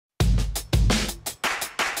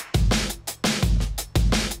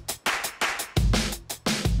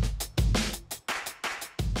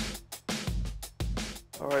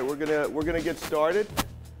right, we're gonna get started.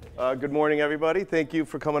 Good morning, everybody. Thank you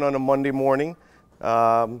for coming on a Monday morning.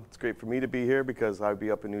 It's great for me to be here because I'd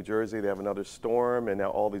be up in New Jersey. They have another storm, and now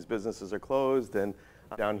all these businesses are closed, and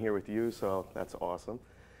I'm down here with you, so that's awesome.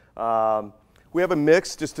 We have a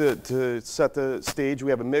mix, just to set the stage, we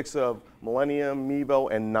have a mix of Millennium, Mevo,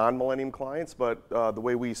 and non-Millennium clients, but the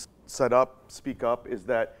way we speak up, is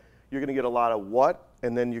that you're gonna get a lot of what,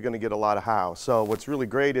 and then you're gonna get a lot of how. So what's really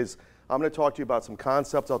great is I'm gonna talk to you about some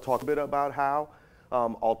concepts. I'll talk a bit about how.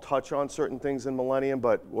 I'll touch on certain things in Millennium,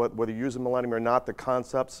 but whether you're using Millennium or not, the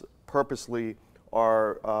concepts purposely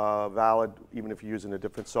are valid even if you're using a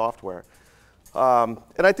different software. And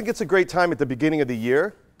I think it's a great time at the beginning of the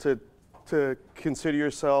year to consider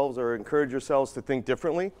yourselves or encourage yourselves to think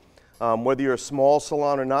differently. Whether you're a small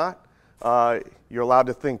salon or not, you're allowed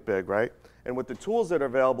to think big, right? And with the tools that are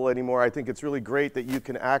available anymore, I think it's really great that you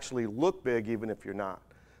can actually look big even if you're not.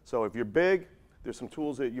 So if you're big, there's some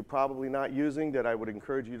tools that you're probably not using that I would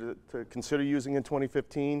encourage you to consider using in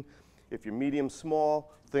 2015. If you're medium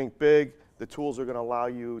small, think big. The tools are going to allow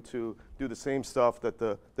you to do the same stuff that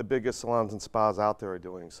the biggest salons and spas out there are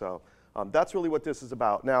doing. So that's really what this is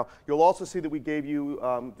about. Now, you'll also see that we gave you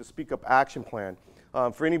the Speak Up Action Plan.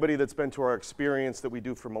 For anybody that's been to our experience that we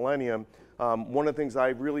do for Millennium, one of the things I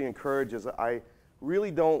really encourage is I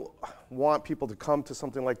really don't want people to come to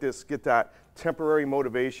something like this, get that temporary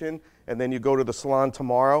motivation, and then you go to the salon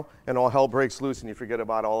tomorrow and all hell breaks loose and you forget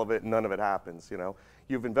about all of it and none of it happens. You know,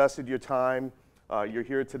 you've invested your time, you're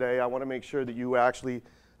here today. I want to make sure that you actually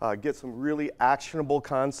get some really actionable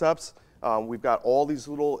concepts. We've got all these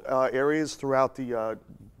little areas throughout the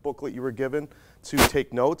booklet you were given to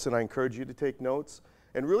take notes, and I encourage you to take notes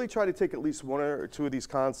and really try to take at least one or two of these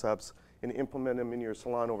concepts and implement them in your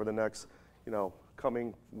salon over the next,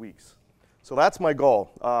 coming weeks. So that's my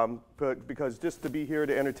goal, because just to be here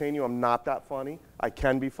to entertain you, I'm not that funny. I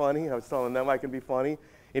can be funny. I was telling them I can be funny,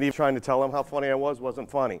 and even trying to tell them how funny I wasn't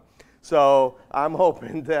funny. So I'm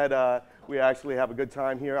hoping that we actually have a good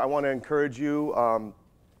time here. I want to encourage you,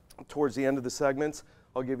 towards the end of the segments,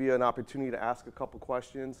 I'll give you an opportunity to ask a couple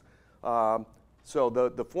questions. So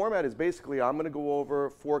the format is basically I'm going to go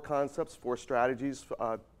over 4 concepts, 4 strategies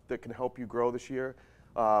that can help you grow this year.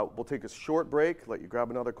 We'll take a short break, let you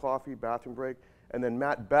grab another coffee, bathroom break, and then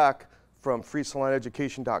Matt Beck from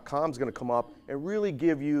freesaloneducation.com is going to come up and really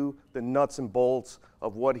give you the nuts and bolts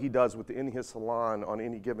of what he does within his salon on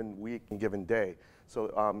any given week and given day.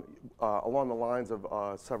 So along the lines of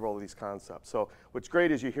several of these concepts. So what's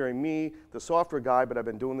great is you're hearing me, the software guy, but I've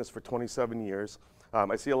been doing this for 27 years.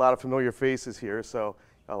 I see a lot of familiar faces here, so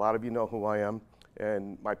a lot of you know who I am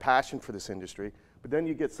and my passion for this industry. But then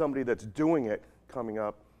you get somebody that's doing it coming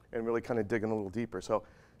up and really kind of digging a little deeper. So,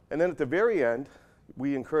 and then at the very end,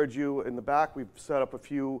 we encourage you in the back, we've set up a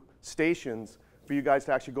few stations for you guys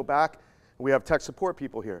to actually go back. We have tech support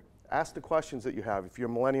people here. Ask the questions that you have if you're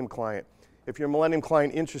a Millennium client. If you're a Millennium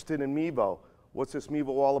client interested in Mevo, what's this Mevo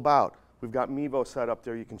all about? We've got Mevo set up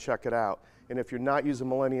there, you can check it out. And if you're not using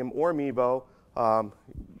Millennium or Mevo,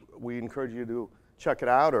 we encourage you to check it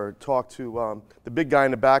out or talk to the big guy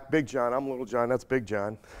in the back, Big John. I'm Little John, that's Big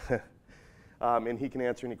John. And he can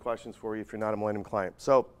answer any questions for you if you're not a Millennium client.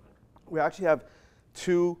 So we actually have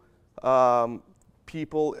 2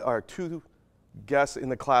 guests in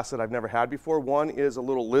the class that I've never had before. One is a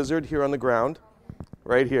little lizard here on the ground,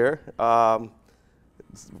 right here,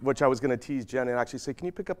 which I was going to tease Jen and actually say, can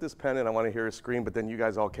you pick up this pen? And I want to hear her scream, but then you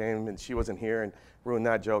guys all came and she wasn't here and ruined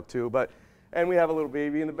that joke too. And we have a little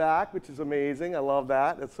baby in the back, which is amazing. I love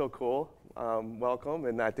that. That's so cool. Welcome,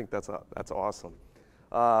 and I think that's awesome.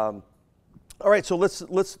 All right, so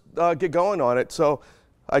let's get going on it. So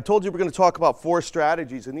I told you we're going to talk about 4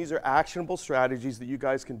 strategies, and these are actionable strategies that you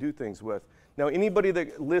guys can do things with. Now, anybody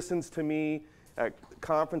that listens to me at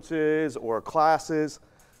conferences or classes,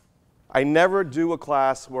 I never do a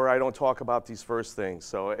class where I don't talk about these first things.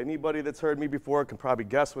 So anybody that's heard me before can probably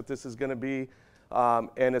guess what this is going to be,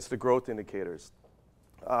 and it's the growth indicators.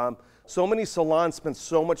 So many salons spend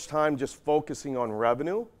so much time just focusing on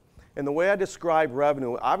revenue. And the way I describe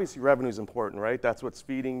revenue, obviously revenue is important, right? That's what's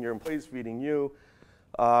feeding your employees, feeding you.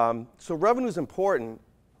 So revenue is important,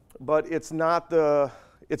 but it's the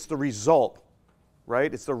result,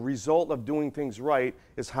 right? It's the result of doing things right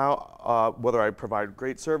is how, whether I provide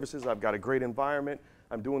great services, I've got a great environment,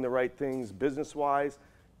 I'm doing the right things business-wise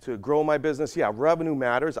to grow my business. Yeah, revenue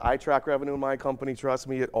matters. I track revenue in my company. Trust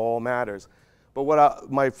me, it all matters. But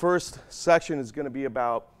my first section is going to be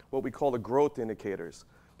about what we call the growth indicators.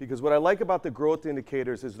 Because what I like about the growth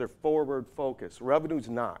indicators is they're forward focused. Revenue's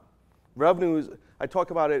not. Revenue's, I talk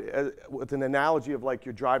about it with an analogy of like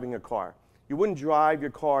you're driving a car. You wouldn't drive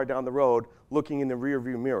your car down the road looking in the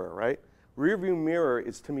rearview mirror, right? Rearview mirror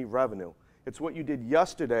is, to me, revenue. It's what you did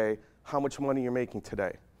yesterday, how much money you're making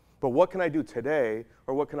today. But what can I do today,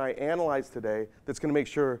 or what can I analyze today that's going to make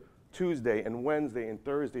sure Tuesday and Wednesday and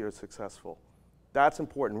Thursday are successful? That's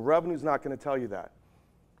important. Revenue's not going to tell you that,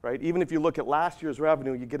 right? Even if you look at last year's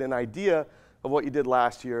revenue, you get an idea of what you did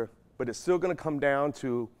last year, but it's still going to come down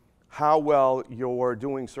to how well you're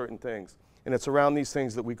doing certain things. And it's around these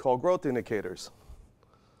things that we call growth indicators.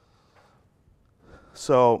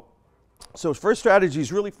 So first strategy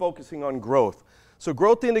is really focusing on growth. So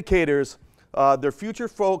growth indicators, they're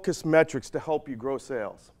future-focused metrics to help you grow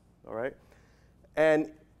sales, all right? And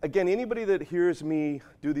again, anybody that hears me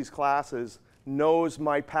do these classes knows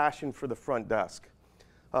my passion for the front desk.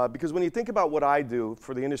 Because when you think about what I do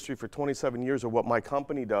for the industry for 27 years, or what my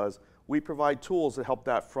company does, we provide tools that help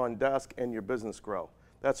that front desk and your business grow.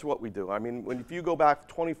 That's what we do. I mean, if you go back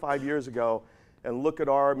 25 years ago and look at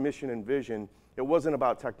our mission and vision, it wasn't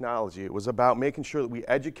about technology. It was about making sure that we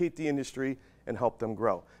educate the industry and help them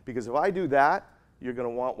grow. Because if I do that, you're going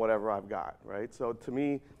to want whatever I've got, right? So to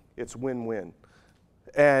me, it's win-win.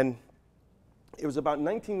 And it was about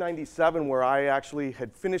 1997 where I actually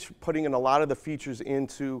had finished putting in a lot of the features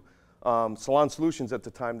into Salon Solutions at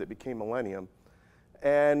the time that became Millennium.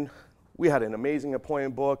 And we had an amazing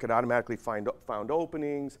appointment book. It automatically found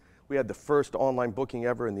openings. We had the first online booking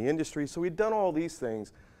ever in the industry. So we'd done all these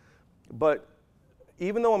things. But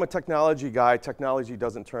even though I'm a technology guy, technology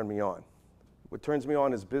doesn't turn me on. What turns me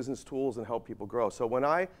on is business tools and help people grow. So when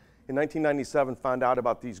I, in 1997, found out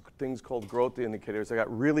about these things called growth indicators, I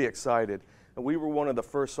got really excited. And we were one of the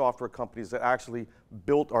first software companies that actually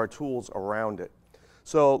built our tools around it.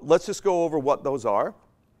 So let's just go over what those are.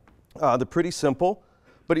 They're pretty simple.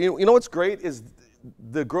 But you know what's great is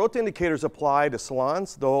the growth indicators apply to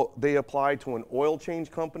salons, though they apply to an oil change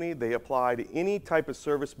company. They apply to any type of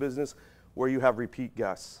service business where you have repeat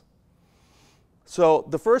guests. So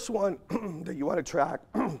the first one that you want to track,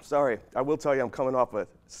 sorry, I will tell you I'm coming off of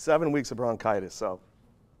 7 weeks of bronchitis. So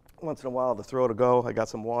once in a while the throat will go. I got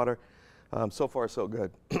some water. So far so good.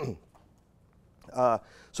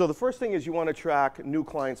 So the first thing is you want to track new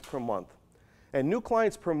clients per month. And new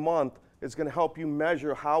clients per month is going to help you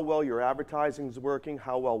measure how well your advertising is working,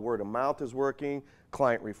 how well word of mouth is working,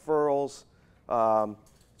 client referrals.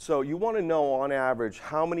 So you want to know on average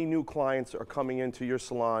how many new clients are coming into your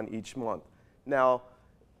salon each month. Now,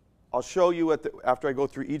 I'll show you after I go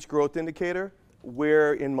through each growth indicator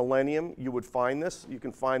where in Millennium you would find this. You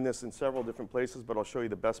can find this in several different places, but I'll show you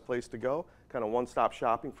the best place to go, kind of one-stop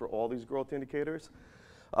shopping for all these growth indicators.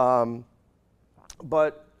 But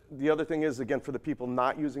the other thing is, again, for the people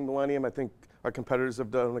not using Millennium, I think our competitors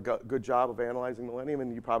have done a good job of analyzing Millennium,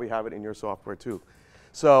 and you probably have it in your software too.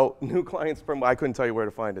 So new clients per month, I couldn't tell you where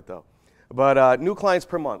to find it though. But new clients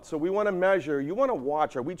per month. So we want to measure, you want to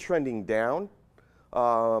watch, are we trending down?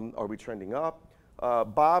 Are we trending up?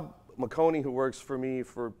 Bob McConey, who works for me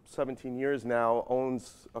for 17 years now,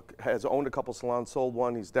 has owned a couple salons, sold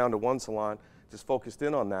one, he's down to one salon, just focused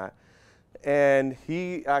in on that. And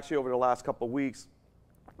he actually, over the last couple of weeks,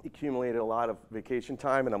 accumulated a lot of vacation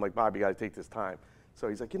time, and I'm like, Bob, you got to take this time. So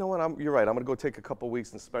he's like, you know what, you're right, I'm going to go take a couple of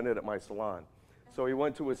weeks and spend it at my salon. So he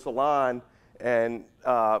went to his salon, and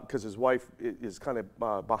because his wife is kind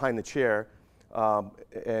of behind the chair,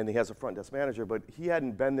 and he has a front desk manager, but he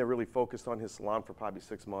hadn't been there really focused on his salon for probably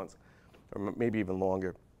 6 months, or maybe even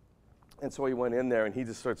longer. And so he went in there, and he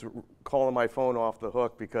just starts calling my phone off the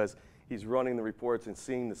hook because he's running the reports and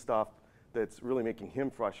seeing the stuff that's really making him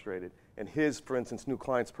frustrated. And his, for instance, new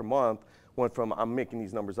clients per month went from, I'm making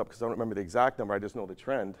these numbers up because I don't remember the exact number, I just know the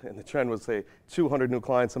trend. And the trend was, say, 200 new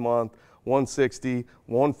clients a month, 160,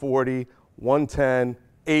 140, 110,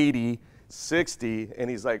 80, 60, and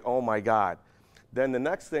he's like, oh my God. Then the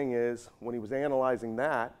next thing is, when he was analyzing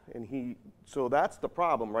that, and so that's the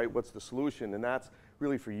problem, right? What's the solution? And that's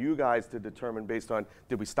really for you guys to determine based on,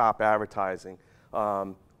 did we stop advertising?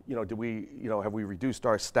 Have we reduced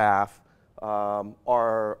our staff?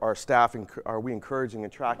 Our staff, are we encouraging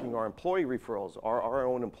and tracking our employee referrals? Are our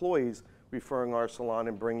own employees referring our salon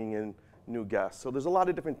and bringing in new guests? So there's a lot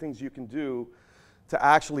of different things you can do to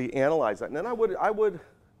actually analyze that. And then I would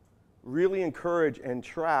really encourage and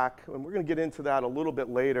track, and we're going to get into that a little bit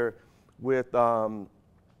later with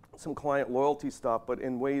some client loyalty stuff, but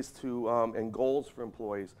in ways to, and goals for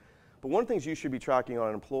employees. But one of the things you should be tracking on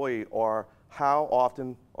an employee are how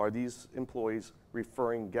often are these employees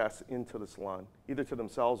referring guests into the salon, either to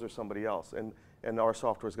themselves or somebody else. And our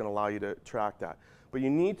software is going to allow you to track that. But you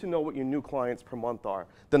need to know what your new clients per month are.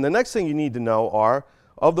 Then the next thing you need to know are,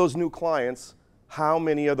 of those new clients, how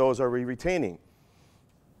many of those are we retaining?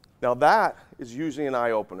 Now that is usually an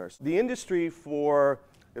eye-opener. The industry, for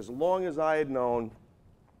as long as I had known,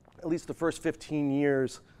 at least the first 15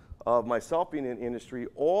 years of myself being in the industry,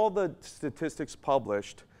 all the statistics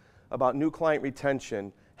published about new client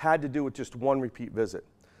retention had to do with just one repeat visit.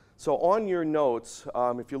 So on your notes,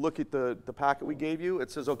 if you look at the packet we gave you,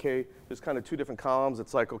 it says, okay, there's kind of two different columns.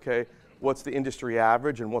 It's like, okay, what's the industry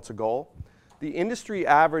average and what's a goal? The industry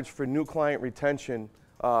average for new client retention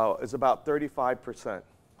is about 35%.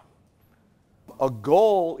 A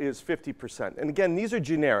goal is 50%. And again, these are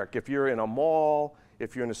generic. If you're in a mall,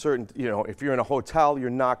 if you're in a certain, if you're in a hotel, you're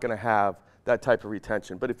not going to have that type of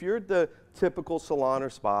retention. But if you're at the typical salon or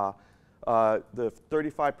spa, the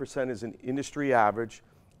 35% is an industry average,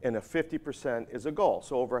 and a 50% is a goal.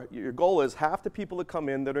 So your goal is half the people that come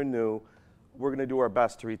in that are new, we're going to do our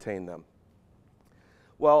best to retain them.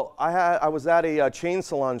 Well, I was at a chain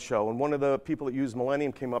salon show, and one of the people that used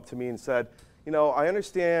Millennium came up to me and said, I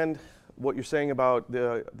understand what you're saying about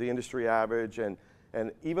the industry average, and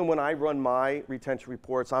even when I run my retention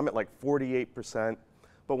reports, I'm at like 48%.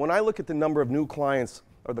 But when I look at the number of new clients,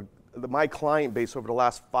 or my client base over the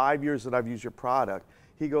last 5 years that I've used your product,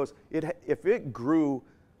 he goes, if it grew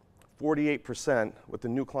 48% with the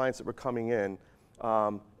new clients that were coming in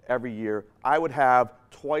every year, I would have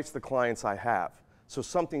twice the clients I have. So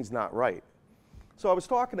something's not right. So I was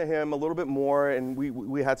talking to him a little bit more, and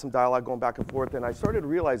we had some dialogue going back and forth, and I started to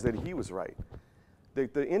realize that he was right.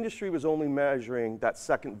 The industry was only measuring that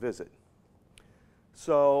second visit.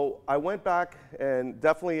 So I went back, and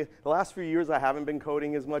definitely the last few years I haven't been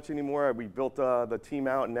coding as much anymore. We built the team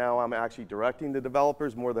out, and now I'm actually directing the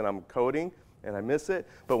developers more than I'm coding, and I miss it.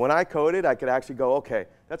 But when I coded, I could actually go, okay,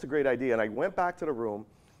 that's a great idea. And I went back to the room.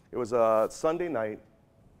 It was a Sunday night.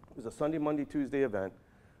 It was a Sunday, Monday, Tuesday event.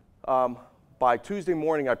 By Tuesday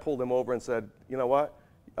morning, I pulled him over and said, you know what,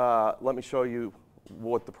 let me show you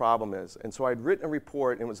what the problem is. And so I'd written a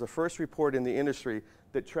report, and it was the first report in the industry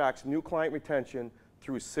that tracks new client retention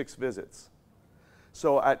through 6 visits.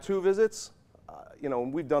 So at 2 visits,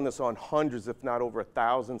 we've done this on hundreds, if not over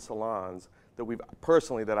 1,000 salons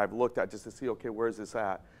that I've looked at just to see, okay, where's this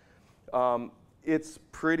at? It's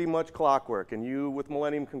pretty much clockwork, and you with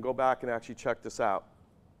Millennium can go back and actually check this out.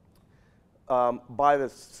 By the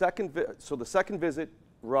second visit,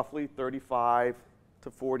 roughly 35 to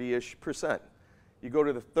 40-ish%. You go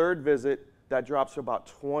to the third visit, that drops to about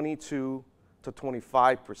 22 to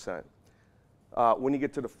 25%. When you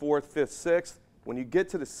get to the 4th, 5th, 6th, when you get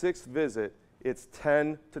to the 6th visit, it's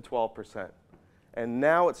 10 to 12%. And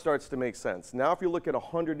now it starts to make sense. Now if you look at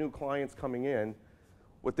 100 new clients coming in,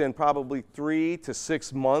 within probably 3 to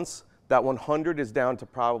 6 months, that 100 is down to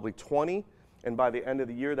probably 20. And by the end of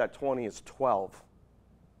the year, that 20 is 12.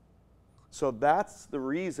 So that's the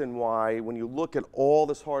reason why when you look at all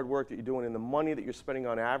this hard work that you're doing and the money that you're spending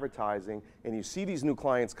on advertising, and you see these new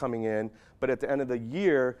clients coming in, but at the end of the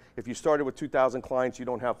year, if you started with 2,000 clients, you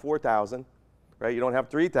don't have 4,000, right? You don't have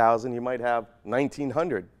 3,000, you might have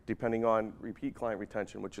 1,900, depending on repeat client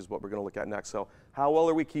retention, which is what we're going to look at next. So how well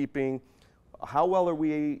are we keeping? How well are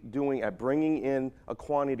we doing at bringing in a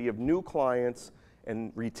quantity of new clients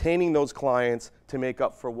and retaining those clients to make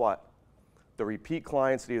up for what? The repeat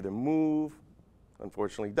clients that either move,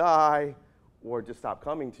 unfortunately die, or just stop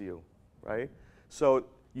coming to you, right? So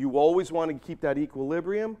you always want to keep that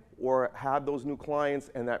equilibrium or have those new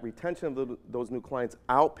clients and that retention of those new clients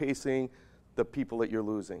outpacing the people that you're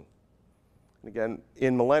losing. And again,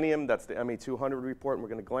 in Millennium, that's the MA200 report, and we're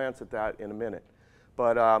going to glance at that in a minute.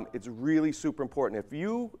 But it's really super important. If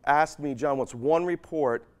you ask me, John, what's one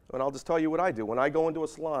report, and I'll just tell you what I do. When I go into a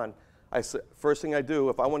salon, first thing I do,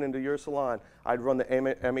 if I went into your salon, I'd run the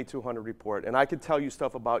MA200 report. And I could tell you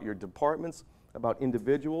stuff about your departments, about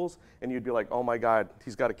individuals, and you'd be like, oh my God,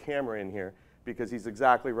 he's got a camera in here, because he's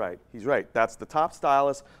exactly right. He's right. That's the top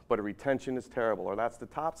stylist, but the retention is terrible. Or that's the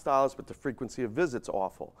top stylist, but the frequency of visits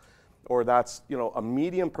awful. Or that's a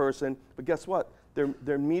medium person, but guess what?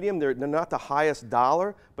 They're medium, they're not the highest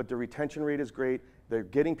dollar, but the retention rate is great. They're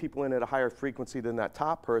getting people in at a higher frequency than that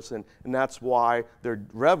top person, and that's why their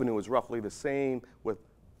revenue is roughly the same with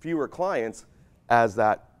fewer clients as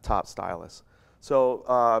that top stylist.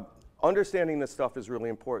 So understanding this stuff is really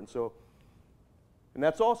important. And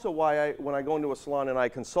that's also why when I go into a salon and I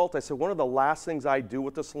consult, I say one of the last things I do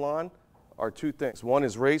with the salon are 2 things. One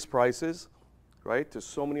is raise prices, right? There's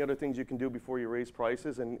so many other things you can do before you raise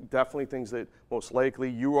prices, and definitely things that most likely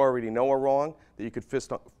you already know are wrong that you could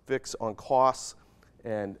fix on costs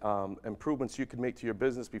and improvements you could make to your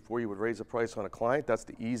business before you would raise a price on a client. That's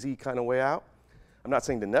the easy kind of way out. I'm not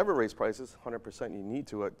saying to never raise prices, 100% you need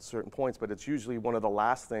to at certain points, but it's usually one of the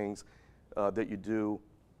last things that you do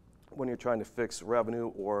when you're trying to fix revenue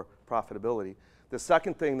or profitability. The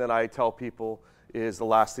second thing that I tell people is the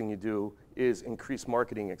last thing you do is increase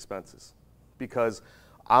marketing expenses, because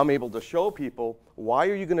I'm able to show people, why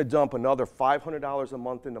are you going to dump another $500 a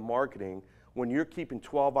month into marketing when you're keeping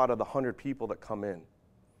 12 out of the 100 people that come in?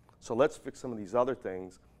 So let's fix some of these other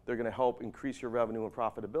things. They're going to help increase your revenue and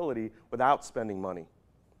profitability without spending money.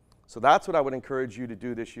 So that's what I would encourage you to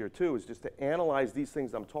do this year too, is just to analyze these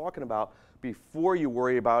things I'm talking about before you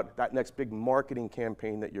worry about that next big marketing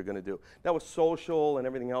campaign that you're going to do. Now with social and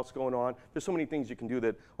everything else going on, there's so many things you can do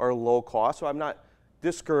that are low cost. So I'm not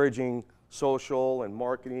discouraging social and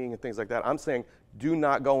marketing and things like that. I'm saying do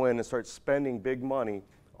not go in and start spending big money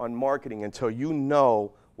on marketing until you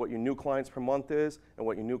know what your new clients per month is and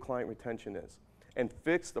what your new client retention is, and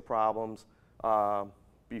fix the problems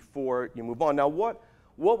before you move on. Now what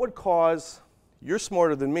would cause, you're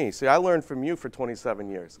smarter than me. See, I learned from you for 27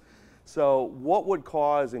 years. So what would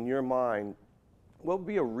cause in your mind, what would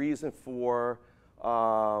be a reason for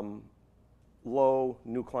low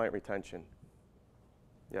new client retention?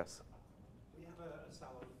 Yes? We have a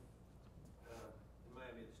salon in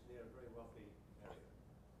Miami that's near a very wealthy area.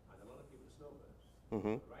 And a lot of people are snowbirds.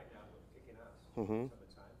 Mm-hmm. But right now, we're kicking ass. Mm-hmm.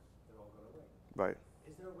 Summertime, they're all gone away. Right.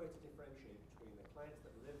 Is there a way to differentiate between the clients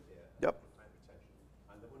that live here and Yep. client retention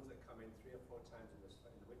and the ones that come in 3 or 4 times in the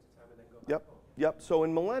wintertime and then go Yep. back home? Yep. So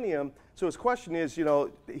in Millennium, so his question is, you know,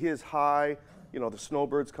 his high, you know, the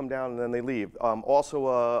snowbirds come down and then they leave. Also,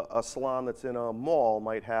 a salon that's in a mall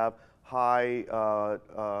might have high,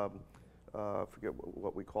 forget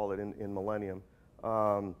what we call it in Millennium,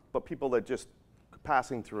 but people that just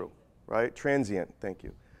passing through, right? Transient, thank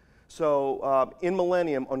you. So in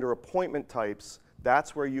Millennium, under appointment types,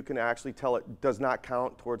 that's where you can actually tell it does not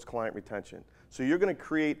count towards client retention. So you're going to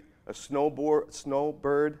create a snowbird,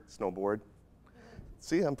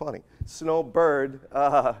 see, I'm funny, snowbird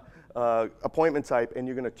appointment type, and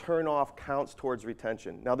you're going to turn off counts towards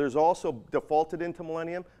retention. Now there's also defaulted into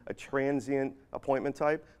Millennium a transient appointment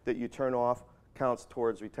type that you turn off counts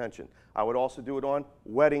towards retention. I would also do it on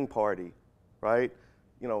wedding party, right?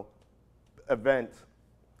 You know, event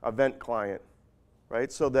client,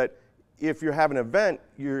 right? So that if you have an event,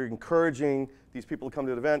 you're encouraging these people to come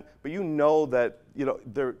to the event, but you know that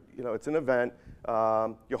it's an event.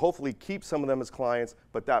 You hopefully keep some of them as clients,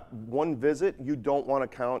 but that one visit you don't want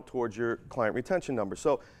to count towards your client retention number.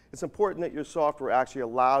 So it's important that your software actually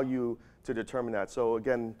allow you to determine that. So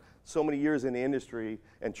again, so many years in the industry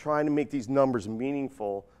and trying to make these numbers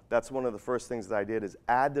meaningful, that's one of the first things that I did, is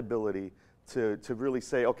add the ability to really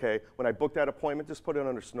say, okay, when I book that appointment, just put it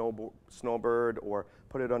under snowbird or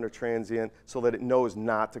put it under transient so that it knows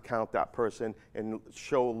not to count that person and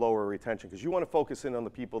show lower retention. Because you want to focus in on the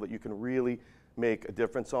people that you can really make a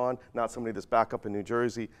difference on, not somebody that's back up in New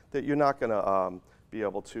Jersey that you're not going to be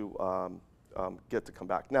able to get to come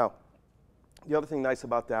back. Now, the other thing nice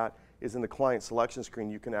about that is in the client selection screen,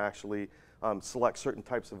 you can actually select certain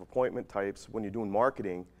types of appointment types when you're doing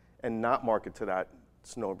marketing and not market to that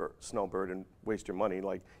snowbird and waste your money.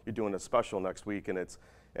 Like you're doing a special next week and it's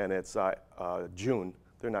June,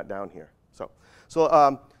 they're not down here. So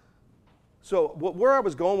where I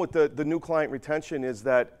was going with the new client retention is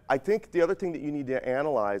that I think the other thing that you need to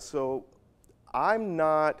analyze, so I'm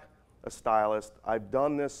not a stylist. I've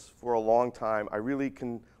done this for a long time. I really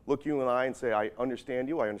can look you in the eye and say, I understand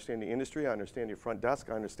you, I understand the industry, I understand your front desk,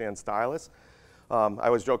 I understand stylists. I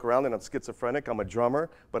always joke around that I'm schizophrenic. I'm a drummer,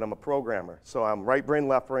 but I'm a programmer. So I'm right brain,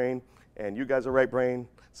 left brain, and you guys are right brain,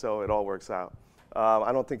 so it all works out.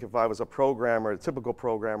 I don't think if I was a programmer, a typical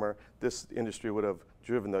programmer, this industry would have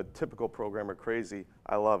driven the typical programmer crazy.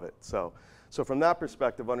 I love it. So from that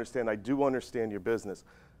perspective, I do understand your business.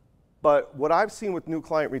 But what I've seen with new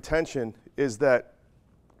client retention is that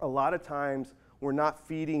a lot of times we're not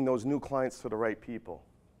feeding those new clients to the right people,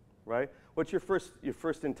 right? What's your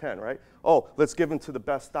first intent, right? Oh, let's give them to the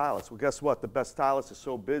best stylist. Well, guess what? The best stylist is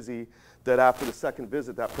so busy that after the second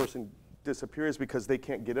visit, that person disappears because they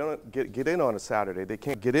can't get in on a Saturday. They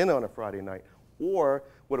can't get in on a Friday night. Or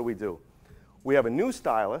what do? We have a new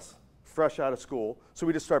stylist, fresh out of school, so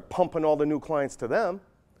we just start pumping all the new clients to them,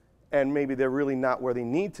 and maybe they're really not where they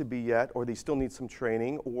need to be yet, or they still need some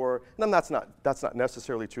training, or, and that's not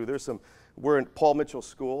necessarily true. We're in Paul Mitchell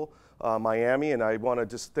School, Miami, and I want to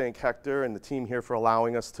just thank Hector and the team here for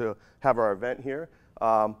allowing us to have our event here.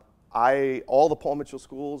 All the Paul Mitchell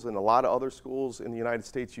schools and a lot of other schools in the United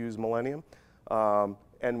States use Millennium.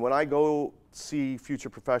 And when I go see future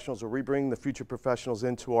professionals, or we bring the future professionals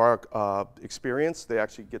into our experience, they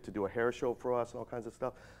actually get to do a hair show for us and all kinds of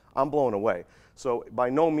stuff, I'm blown away. So by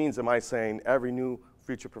no means am I saying every new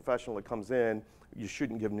future professional that comes in, you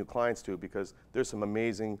shouldn't give new clients to, because there's some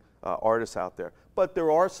amazing artists out there. But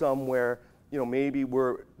there are some where, you know, maybe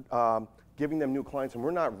we're giving them new clients and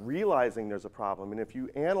we're not realizing there's a problem. And if you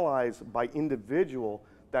analyze by individual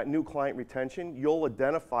that new client retention, you'll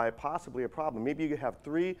identify possibly a problem. Maybe you have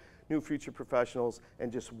 3 new future professionals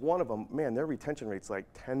and just one of them, man, their retention rate's like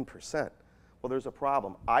 10%. Well, there's a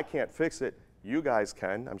problem. I can't fix it. You guys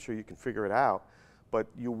can. I'm sure you can figure it out. But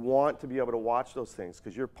you want to be able to watch those things,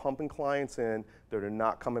 because you're pumping clients in that are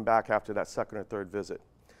not coming back after that 2nd or 3rd visit.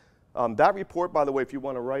 That report, by the way, if you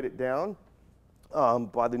want to write it down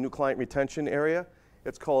by the new client retention area,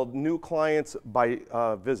 it's called New Clients by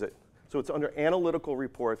Visit. So it's under Analytical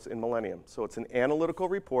Reports in Millennium. So it's an analytical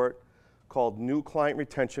report called New Client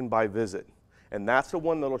Retention by Visit. And that's the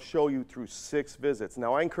one that'll show you through 6 visits.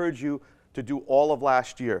 Now, I encourage you to do all of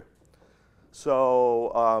last year.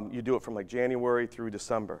 So you do it from like January through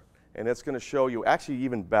December. And it's going to show you, actually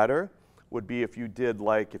even better would be if you did,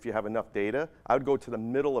 like, if you have enough data, I would go to the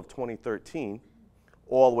middle of 2013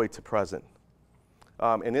 all the way to present.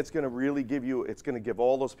 And it's going to really give you, it's going to give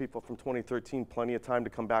all those people from 2013 plenty of time to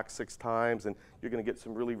come back 6 times, and you're going to get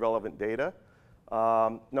some really relevant data.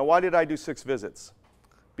 Now, why did I do 6 visits?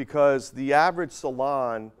 Because the average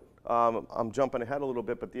salon, I'm jumping ahead a little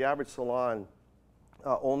bit, but the average salon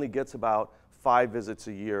only gets about 5 visits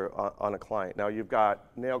a year on a client. Now, you've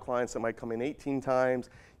got nail clients that might come in 18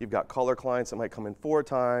 times, you've got color clients that might come in 4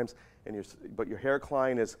 times, but your hair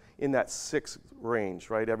client is in that 6 range,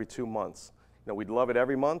 right, every 2 months. You know, we'd love it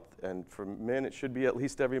every month, and for men it should be at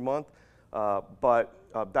least every month, but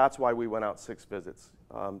that's why we went out 6 visits,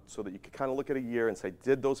 so that you could kind of look at a year and say,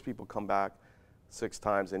 did those people come back 6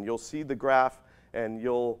 times? And you'll see the graph, and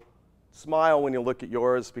you'll smile when you look at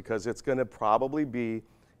yours, because it's going to probably be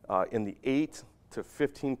in the 8 to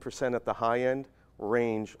 15% at the high end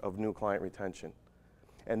range of new client retention.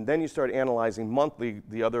 And then you start analyzing monthly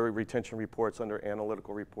the other retention reports under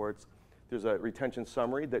analytical reports. There's a retention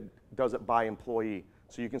summary that does it by employee.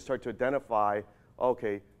 So you can start to identify,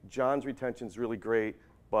 okay, John's retention is really great,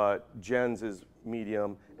 but Jen's is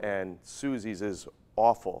medium and Susie's is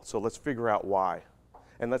awful. So let's figure out why.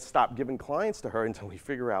 And let's stop giving clients to her until we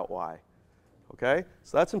figure out why. Okay?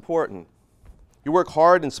 So that's important. You work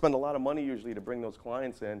hard and spend a lot of money usually to bring those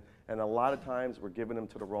clients in, and a lot of times we're giving them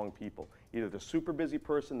to the wrong people. Either the super busy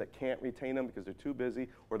person that can't retain them because they're too busy,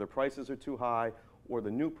 or their prices are too high, or the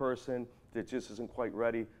new person that just isn't quite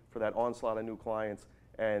ready for that onslaught of new clients,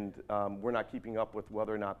 and we're not keeping up with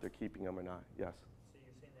whether or not they're keeping them or not. Yes? So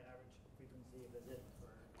you're saying the average frequency of visit for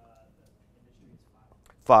the industry is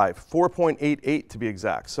 5? 4.88 to be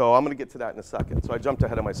exact. So I'm going to get to that in a second. So I jumped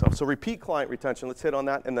ahead of myself. So repeat client retention, let's hit on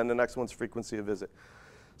that, and then the next one's frequency of visit.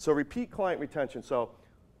 So repeat client retention. So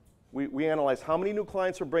we analyze how many new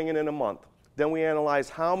clients we're bringing in a month. Then we analyze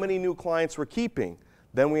how many new clients we're keeping.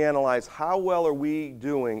 Then we analyze how well are we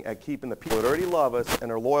doing at keeping the people that already love us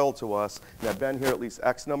and are loyal to us and have been here at least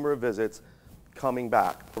X number of visits coming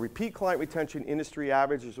back. Repeat client retention industry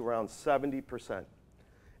average is around 70%.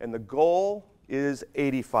 And the goal is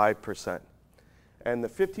 85%. And the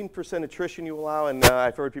 15% attrition you allow, and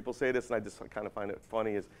I've heard people say this and I just kind of find it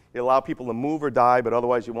funny, is you allow people to move or die, but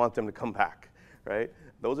otherwise you want them to come back, right?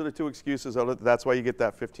 Those are the 2 excuses. That's why you get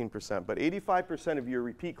that 15%. But 85% of your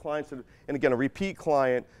repeat clients, and again, a repeat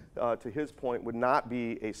client, to his point, would not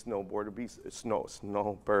be a snowboard, it would be a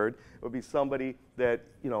snowbird. It would be somebody that,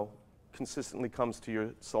 you know, consistently comes to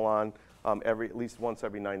your salon at least once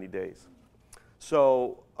every 90 days.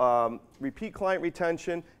 So repeat client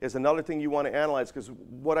retention is another thing you want to analyze, because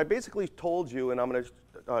what I basically told you, and I'm going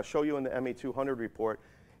to show you in the MA200 report,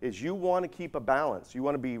 is you want to keep a balance. You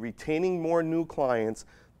want to be retaining more new clients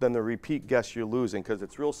than the repeat guests you're losing, because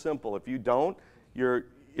it's real simple. If you don't,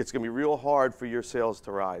 it's going to be real hard for your sales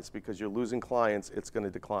to rise, because you're losing clients, it's going to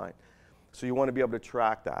decline. So you want to be able to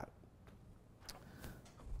track that.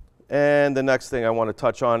 And the next thing I want to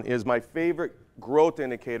touch on is my favorite growth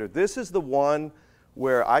indicator. This is the one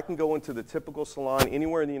where I can go into the typical salon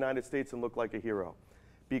anywhere in the United States and look like a hero,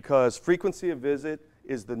 because frequency of visit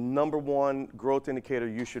is the #1 growth indicator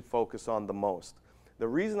you should focus on the most. The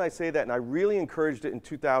reason I say that, and I really encouraged it in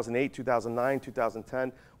 2008, 2009,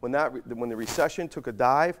 2010, when the recession took a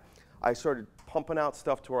dive, I started pumping out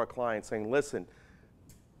stuff to our clients saying, listen,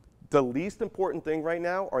 the least important thing right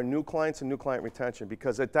now are new clients and new client retention,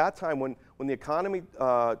 because at that time when the economy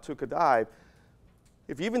took a dive,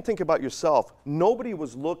 if you even think about yourself, nobody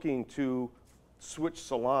was looking to switch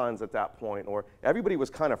salons at that point, or everybody was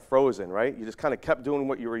kind of frozen, right? You just kind of kept doing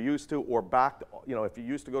what you were used to, or back, you know, if you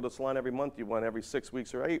used to go to the salon every month, you went every 6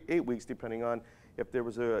 weeks or 8 weeks, depending on if there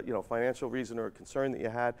was a financial reason or a concern that you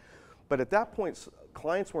had. But at that point,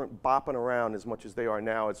 clients weren't bopping around as much as they are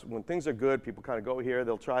now. It's when things are good, people kind of go here,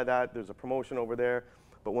 they'll try that, there's a promotion over there.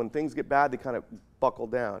 But when things get bad, they kind of buckle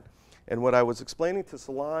down. And what I was explaining to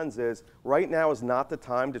salons is, right now is not the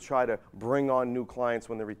time to try to bring on new clients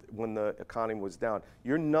when the economy was down.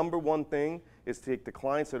 Your number one thing is to take the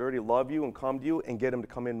clients that already love you and come to you and get them to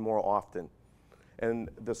come in more often. And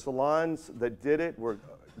the salons that did it were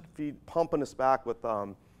pumping us back with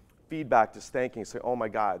feedback, just thanking, saying, oh my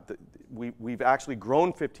God, we've actually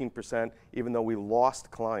grown 15% even though we lost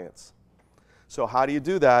clients. So how do you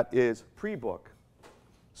do that is pre-book.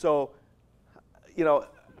 So, you know,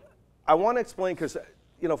 I want to explain, because,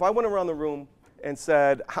 you know, if I went around the room and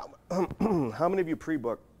said, how many of you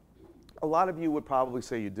pre-book? A lot of you would probably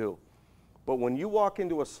say you do. But when you walk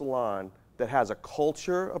into a salon that has a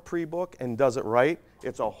culture of pre-book and does it right,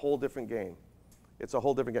 it's a whole different game. It's a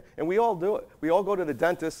whole different game. And we all do it. We all go to the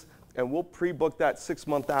dentist and we'll pre-book that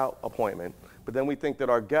 6-month out appointment. But then we think that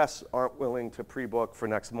our guests aren't willing to pre-book for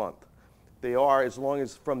next month. They are, as long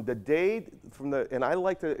as from the day, and I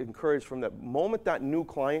like to encourage from the moment that new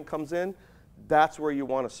client comes in, that's where you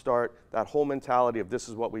want to start that whole mentality of this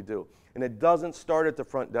is what we do. And it doesn't start at the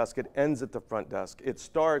front desk, it ends at the front desk. It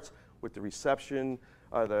starts with the reception,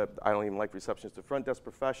 I don't even like receptionists, the front desk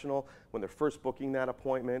professional, when they're first booking that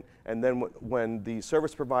appointment, and then when the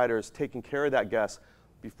service provider is taking care of that guest,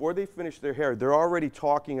 before they finish their hair, they're already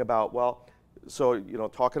talking about, well, so, you know,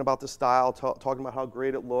 talking about the style, talking about how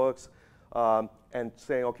great it looks, and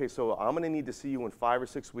saying, okay, so I'm going to need to see you in 5 or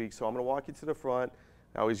 6 weeks, so I'm going to walk you to the front.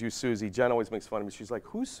 I always use Susie. Jen always makes fun of me. She's like,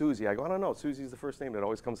 who's Susie? I go, I don't know. Susie's the first name that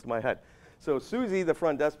always comes to my head. So Susie, the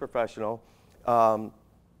front desk professional,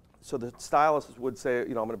 so the stylist would say,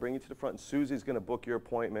 you know, I'm going to bring you to the front, and Susie's going to book your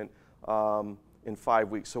appointment in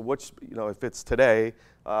 5 weeks. So which, you know, if it's today,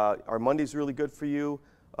 are Mondays really good for you,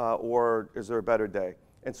 or is there a better day?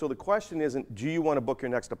 And so the question isn't, do you want to book your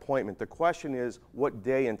next appointment? The question is, what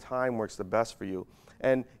day and time works the best for you?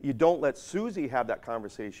 And you don't let Susie have that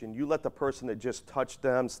conversation. You let the person that just touched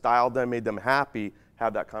them, styled them, made them happy,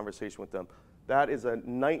 have that conversation with them. That is a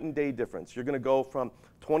night and day difference. You're going to go from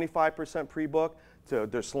 25% pre-book to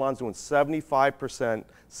their salons doing 75%,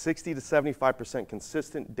 60 to 75%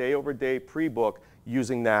 consistent day over day pre-book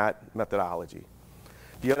using that methodology.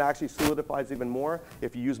 It actually solidifies even more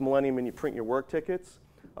if you use Millennium and you print your work tickets.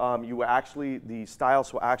 The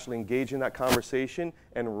stylist will actually engage in that conversation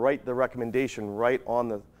and write the recommendation right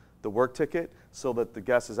on the work ticket, so that the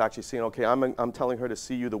guest is actually seeing, okay, I'm telling her to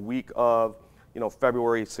see you the week of, you know,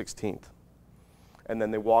 February 16th. And then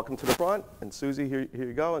they walk them to the front, and Susie, here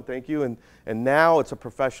you go, and thank you. And now it's a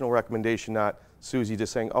professional recommendation, not Susie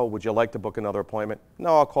just saying, oh, would you like to book another appointment?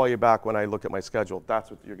 No, I'll call you back when I look at my schedule. That's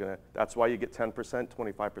why you get 10%,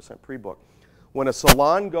 25% pre-book. When a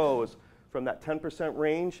salon goes from that 10%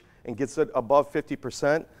 range and gets it above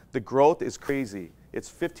 50%, the growth is crazy. It's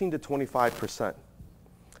 15 to 25%.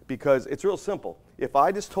 Because it's real simple. If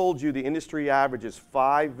I just told you the industry average is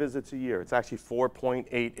 5 visits a year, it's actually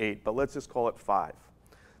 4.88, but let's just call it 5.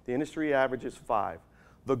 The industry average is 5.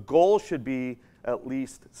 The goal should be at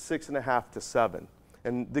least 6.5 to 7.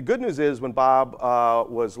 And the good news is, when Bob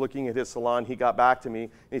was looking at his salon, he got back to me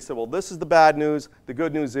and he said, well, this is the bad news. The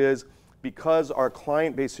good news is, because our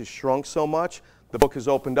client base has shrunk so much, the book has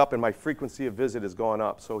opened up and my frequency of visit has gone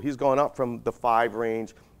up. So he's gone up from the 5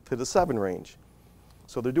 range to the 7 range.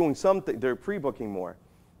 So they're doing something, they're pre-booking more.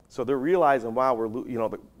 So they're realizing, wow,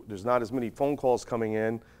 there's not as many phone calls coming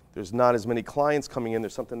in, there's not as many clients coming in,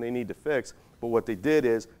 there's something they need to fix. But what they did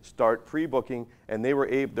is start pre-booking, and their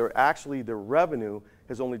revenue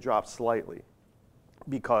has only dropped slightly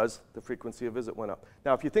because the frequency of visit went up.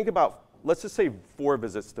 Now, if you think about, let's just say 4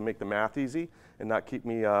 visits to make the math easy and not keep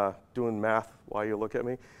me doing math while you look at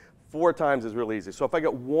me. 4 times is really easy. So if I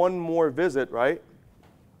get 1 more visit, right,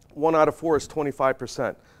 1 out of 4 is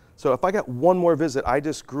 25%. So if I got 1 more visit, I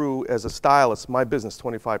just grew as a stylist, my business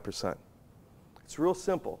 25%. It's real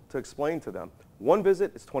simple to explain to them. 1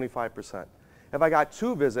 visit is 25%. If I got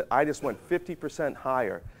 2 visits, I just went 50%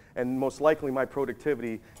 higher. And most likely my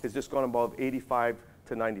productivity has just gone above 85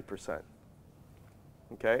 to 90%.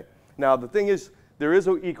 Okay? Now the thing is, there is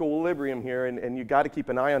an equilibrium here, and you got to keep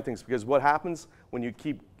an eye on things, because what happens when you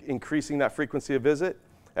keep increasing that frequency of visit,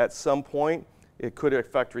 at some point, it could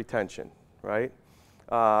affect retention, right?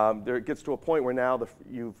 It gets to a point where now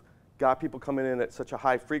you've got people coming in at such a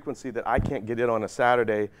high frequency that I can't get in on a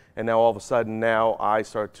Saturday, and now all of a sudden now I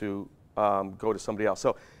start to go to somebody else.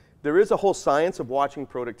 So there is a whole science of watching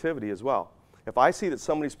productivity as well. If I see that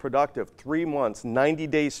somebody's productive 3 months, 90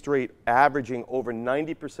 days straight, averaging over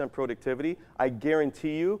 90% productivity, I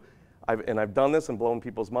guarantee you I've done this and blown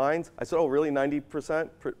people's minds. I said, oh, really, 90%?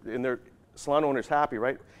 And their salon owner's happy,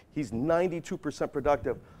 right? He's 92%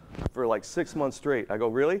 productive for like 6 months straight. I go,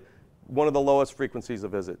 really? One of the lowest frequencies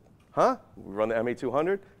of visit. Huh? We run the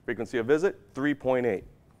MA200, frequency of visit, 3.8,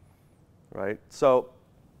 right? So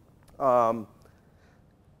what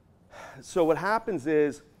happens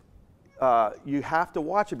is you have to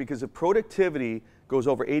watch it, because if productivity goes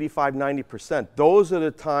over 85, 90%, those are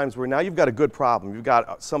the times where now you've got a good problem. You've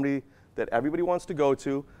got somebody that everybody wants to go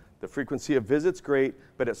to. The frequency of visit's great,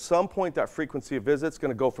 but at some point that frequency of visit's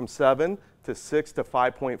going to go from 7 to 6 to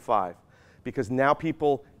 5.5. Because now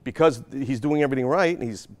people, because he's doing everything right and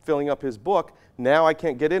he's filling up his book, now I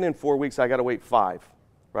can't get in 4 weeks, I got to wait 5,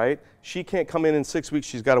 right? She can't come in 6 weeks,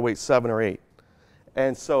 she's got to wait 7 or 8.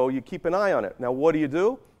 And so you keep an eye on it. Now what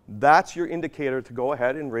do? That's your indicator to go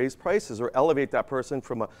ahead and raise prices or elevate that person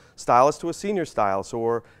from a stylist to a senior stylist,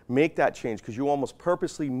 or make that change, because you almost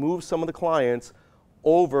purposely move some of the clients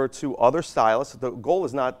over to other stylists. The goal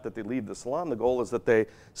is not that they leave the salon, the goal is that they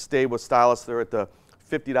stay with stylists. They're at the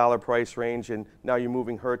 $50 price range, and now you're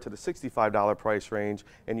moving her to the $65 price range,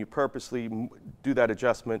 and you purposely do that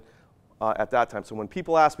adjustment at that time. So when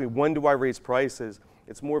people ask me, when do I raise prices,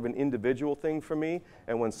 it's more of an individual thing for me.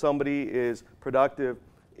 And when somebody is productive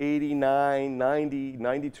 89, 90,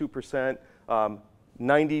 92%,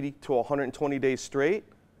 90 to 120 days straight,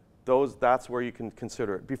 that's where you can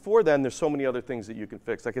consider it. Before then, there's so many other things that you can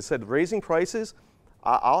fix. Like I said, raising prices,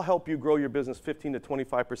 I'll help you grow your business 15 to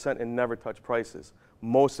 25% and never touch prices,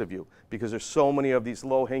 most of you, because there's so many of these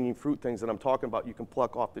low-hanging fruit things that I'm talking about you can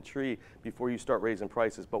pluck off the tree before you start raising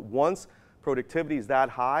prices. But once productivity is that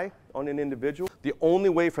high on an individual, the only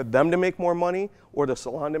way for them to make more money or the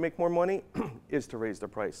salon to make more money is to raise their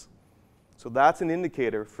price. So that's an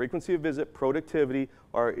indicator. Frequency of visit, productivity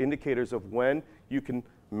are indicators of when you can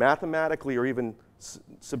mathematically or even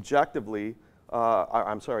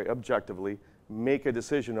objectively make a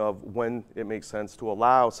decision of when it makes sense to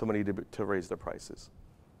allow somebody to raise their prices.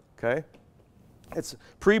 Okay? It's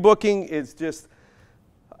pre-booking is just,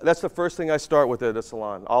 that's the first thing I start with at a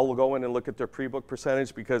salon. I'll go in and look at their pre-book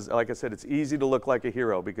percentage, because like I said, it's easy to look like a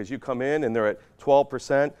hero, because you come in and they're at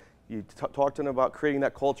 12%. You talk to them about creating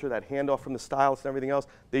that culture, that handoff from the stylist and everything else.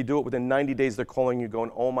 They do it within 90 days. They're calling you going,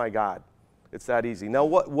 oh my God, it's that easy. Now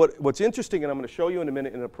what's interesting, and I'm going to show you in a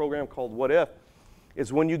minute in a program called What If,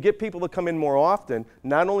 is when you get people to come in more often,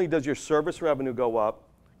 not only does your service revenue go up,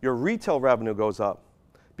 your retail revenue goes up,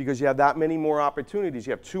 because you have that many more opportunities.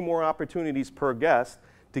 You have 2 more opportunities per guest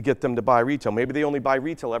to get them to buy retail. Maybe they only buy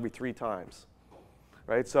retail every 3 times,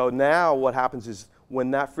 right? So now what happens is when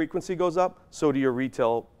that frequency goes up, so do your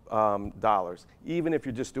retail dollars, even if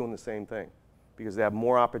you're just doing the same thing, because they have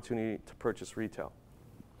more opportunity to purchase retail.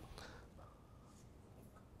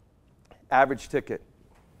 Average ticket.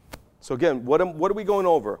 So again, what are we going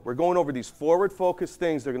over? We're going over these forward-focused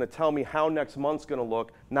things. They're going to tell me how next month's going to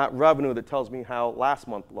look, not revenue that tells me how last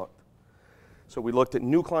month looked. So we looked at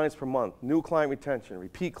new clients per month, new client retention,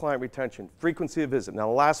 repeat client retention, frequency of visit. Now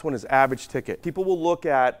the last one is average ticket. People will look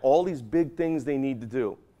at all these big things they need to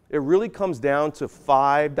do. It really comes down to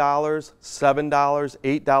 $5, $7,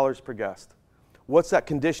 $8 per guest. What's that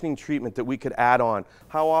conditioning treatment that we could add on?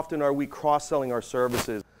 How often are we cross-selling our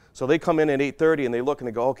services? So they come in at 8:30 and they look and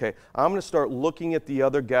they go, okay, I'm going to start looking at the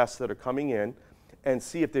other guests that are coming in and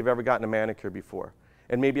see if they've ever gotten a manicure before.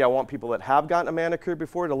 And maybe I want people that have gotten a manicure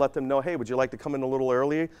before to let them know, hey, would you like to come in a little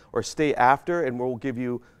early or stay after, and we'll give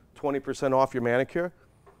you 20% off your manicure.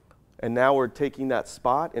 And now we're taking that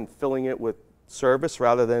spot and filling it with service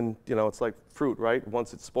rather than, it's like fruit, right?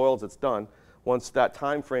 Once it spoils, it's done. Once that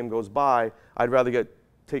time frame goes by, I'd rather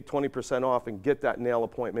take 20% off and get that nail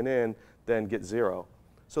appointment in than get 0.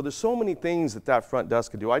 So there's so many things that front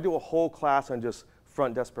desk could do. I do a whole class on just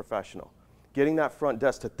front desk professional, getting that front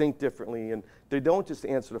desk to think differently, and they don't just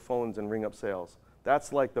answer the phones and ring up sales.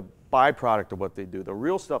 That's like the byproduct of what they do. The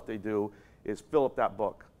real stuff they do is fill up that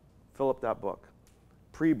book,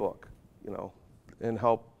 pre-book, and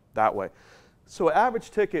help that way. So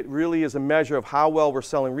average ticket really is a measure of how well we're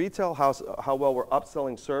selling retail, how well we're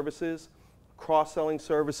upselling services, cross-selling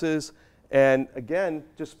services, and again,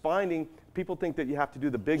 just finding, people think that you have to do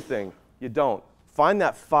the big thing. You don't. Find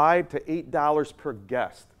that $5 to $8 per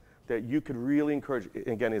guest that you could really encourage.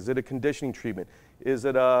 Again, is it a conditioning treatment? Is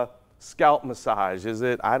it a scalp massage? Is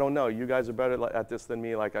it, I don't know. You guys are better at this than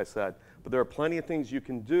me, like I said. But there are plenty of things you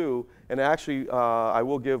can do. And actually, I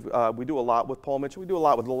will give, we do a lot with Paul Mitchell. We do a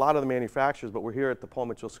lot with a lot of the manufacturers, but we're here at the Paul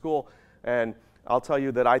Mitchell School. And I'll tell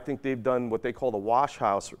you that I think they've done what they call the wash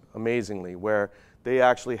house amazingly, where they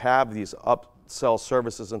actually have these sell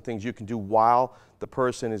services and things you can do while the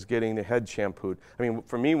person is getting the head shampooed. I mean,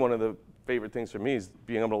 for me, one of the favorite things for me is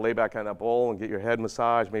being able to lay back on that bowl and get your head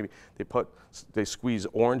massaged. Maybe they squeeze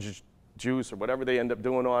orange juice or whatever they end up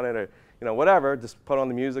doing on it, or whatever. Just put on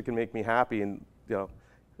the music and make me happy, and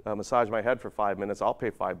massage my head for 5 minutes. I'll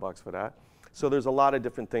pay $5 for that. So there's a lot of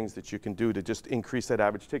different things that you can do to just increase that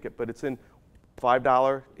average ticket, but it's in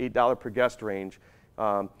 $5, $8 per guest range.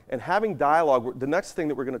 And having dialogue, the next thing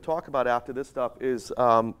that we're going to talk about after this stuff is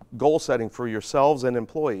goal setting for yourselves and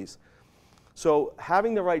employees. So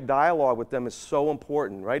having the right dialogue with them is so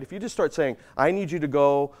important, right? If you just start saying, I need you to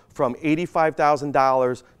go from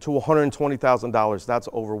 $85,000 to $120,000, that's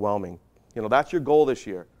overwhelming. That's your goal this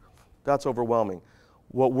year. That's overwhelming.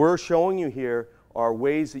 What we're showing you here are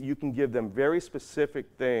ways that you can give them very specific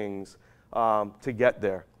things to get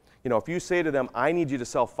there. If you say to them, I need you to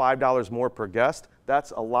sell $5 more per guest,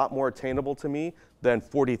 that's a lot more attainable to me than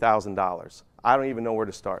 $40,000. I don't even know where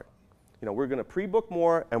to start. We're going to pre-book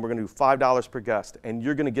more, and we're going to do $5 per guest, and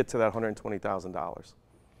you're going to get to that $120,000.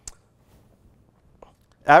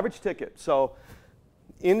 Average ticket. So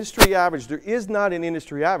industry average, there is not an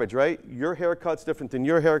industry average, right? Your haircut's different than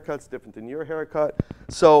your haircut's different than your haircut.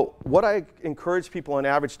 So what I encourage people on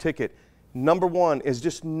average ticket, number one is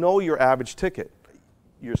just know your average ticket.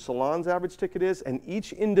 Your salon's average ticket is, and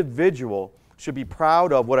each individual should be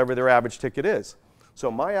proud of whatever their average ticket is. So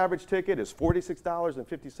my average ticket is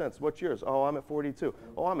 $46.50. What's yours? Oh, I'm at 42.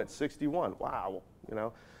 Oh, I'm at 61. Wow.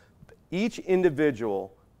 Each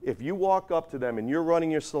individual, if you walk up to them and you're running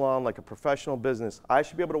your salon like a professional business, I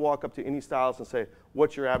should be able to walk up to any stylist and say,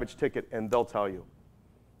 what's your average ticket? And they'll tell you,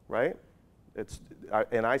 right?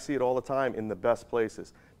 And I see it all the time in the best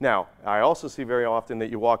places. Now, I also see very often that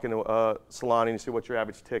you walk into a salon and you say, what's your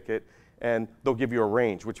average ticket? And they'll give you a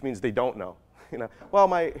range, which means they don't know. Well,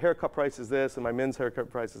 my haircut price is this, and my men's haircut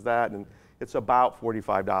price is that, and it's about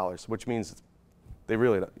 $45, which means they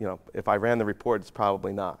really don't, if I ran the report, it's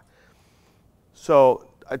probably not. So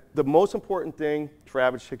the most important thing for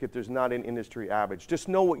average ticket, there's not an industry average. Just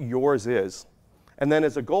know what yours is, and then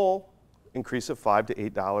as a goal, increase it $5 to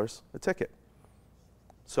 $8 a ticket.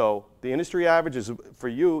 So the industry average is, for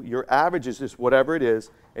you, your average is just whatever it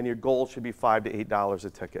is, and your goal should be $5 to $8 a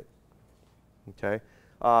ticket. Okay?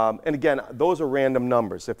 And again, those are random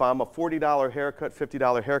numbers. If I'm a $40 haircut,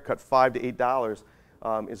 $50 haircut, $5 to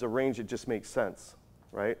 $8 is a range that just makes sense,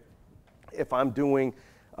 right? If I'm doing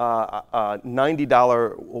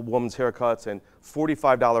 $90 woman's haircuts and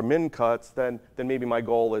 $45 men cuts, then maybe my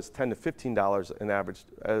goal is $10 to $15 an average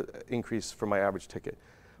increase for my average ticket.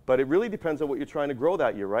 But it really depends on what you're trying to grow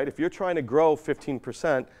that year, right? If you're trying to grow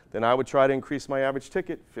 15%, then I would try to increase my average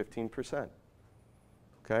ticket 15%.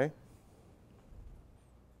 Okay?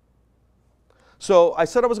 So I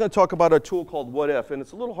said I was going to talk about a tool called What If, and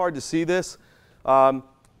it's a little hard to see this, but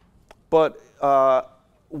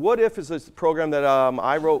What If is a program that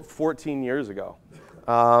I wrote 14 years ago.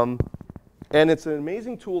 And it's an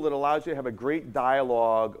amazing tool that allows you to have a great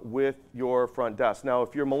dialogue with your front desk. Now,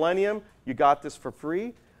 if you're Millennium, you got this for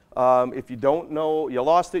free. If you don't know, you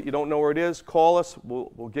lost it, you don't know where it is, call us.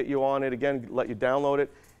 We'll get you on it again, let you download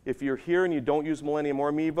it. If you're here and you don't use Millennium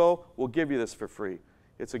or Mevo, we'll give you this for free.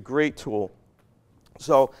 It's a great tool.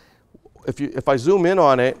 So if I zoom in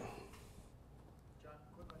on it, John,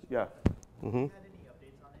 quick question. yeah. Have you had any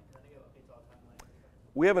updates on it? I think it updates all the time.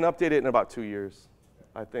 We haven't updated it in about 2 years.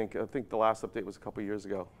 I think the last update was a couple years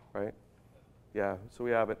ago, right? Yeah, so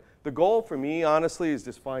we haven't. The goal for me, honestly, is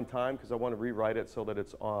just find time because I want to rewrite it so that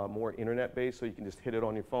it's more internet-based, so you can just hit it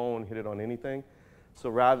on your phone, hit it on anything. So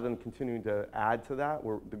rather than continuing to add to that,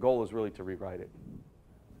 the goal is really to rewrite it.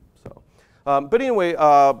 So, but anyway,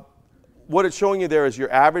 what it's showing you there is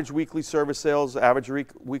your average weekly service sales, average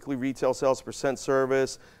weekly retail sales, percent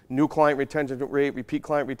service, new client retention rate, repeat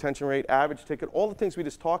client retention rate, average ticket, all the things we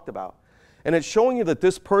just talked about. And it's showing you that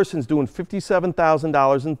this person's doing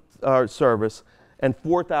 $57,000 in service and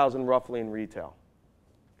 $4,000 roughly in retail.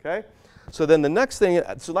 Okay? So then the next thing,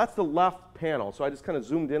 so that's the left panel. So I just kind of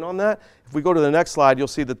zoomed in on that. If we go to the next slide, you'll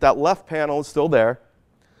see that that left panel is still there.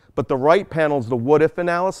 But the right panel is the what if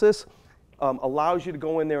analysis. Allows you to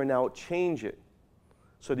go in there and now change it.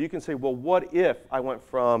 So that you can say, well, what if I went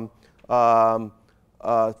from 5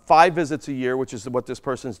 visits a year, which is what this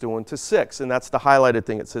person's doing, to 6. And that's the highlighted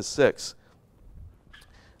thing. It says 6.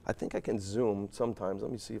 I think I can zoom sometimes.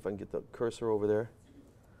 Let me see if I can get the cursor over there.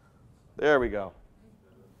 There we go.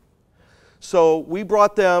 So we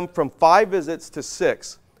brought them from 5 visits to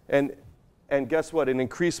 6. And guess what? It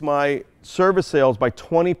increased my service sales by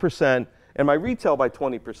 20% and my retail by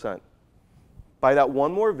 20%. By that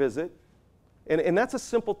one more visit And that's a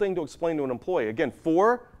simple thing to explain to an employee. Again,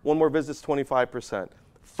 4, 1 more visit's 25%.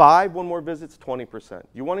 5, 1 more visit's 20%.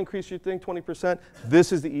 You want to increase your thing 20%?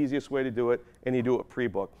 This is the easiest way to do it, and you do it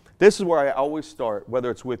pre-book. This is where I always start, whether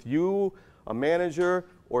it's with you, a manager,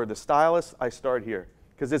 or the stylist, I start here.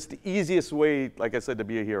 Because it's the easiest way, like I said, to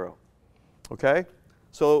be a hero. Okay?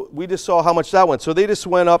 So we just saw how much that went. So they just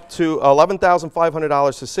went up to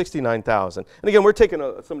 $11,500 to $69,000. And again, we're taking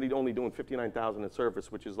somebody only doing $59,000 in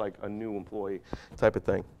service, which is like a new employee type of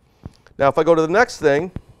thing. Now, if I go to the next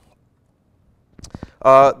thing,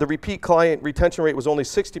 the repeat client retention rate was only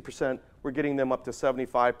 60%. We're getting them up to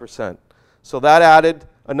 75%. So that added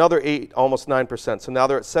another 8, almost 9%. So now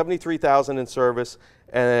they're at 73,000 in service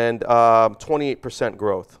and 28%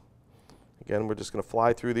 growth. Again, we're just going to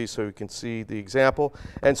fly through these so you can see the example.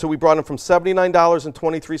 And so we brought them from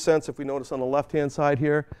 $79.23, if we notice on the left-hand side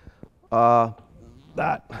here,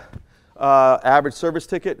 average service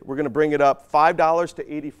ticket, we're going to bring it up $5 to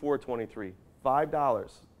 $84.23.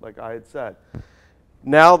 $5, like I had said.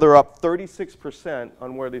 Now they're up 36%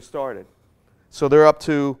 on where they started. So they're up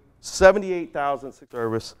to $78,000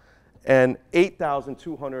 service and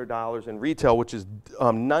 $8,200 in retail, which is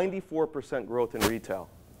 94% growth in retail.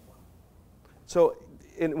 So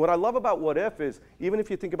what I love about What If is, even if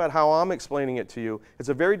you think about how I'm explaining it to you, it's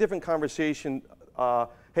a very different conversation.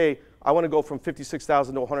 Hey, I want to go from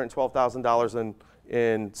 $56,000 to $112,000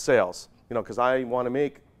 in sales, you know, because I want to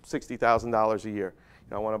make $60,000 a year.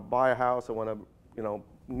 You know, I want to buy a house, I want to, you know,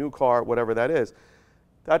 new car, whatever that is.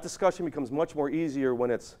 That discussion becomes much more easier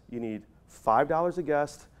when it's you need $5 a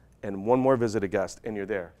guest and 1 more visit a guest, and you're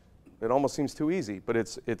there. It almost seems too easy, but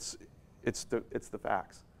it's the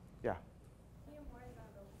facts. Yeah.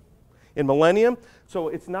 In Millennium, so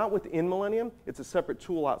it's not within Millennium, it's a separate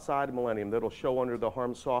tool outside of Millennium that'll show under the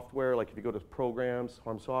Harm software, like if you go to programs,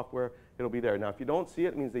 Harm software, it'll be there. Now if you don't see it,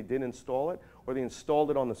 it means they didn't install it, or they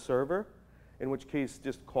installed it on the server, in which case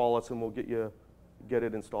just call us and we'll get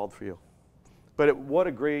it installed for you. But what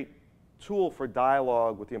a great tool for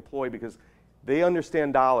dialogue with the employee, because they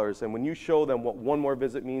understand dollars, and when you show them what 1 more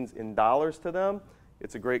visit means in dollars to them,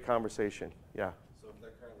 it's a great conversation. Yeah. So if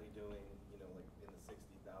they're currently doing, you know, like in the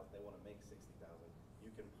 60,000, they want to make 60,000,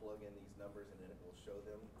 you can plug in these numbers and then it will show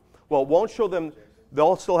them? Well, it won't show them.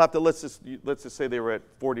 They'll still have to, let's just say they were at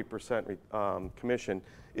 40% commission.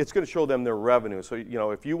 It's going to show them their revenue. So, you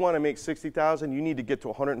know, if you want to make 60,000, you need to get to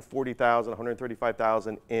 140,000,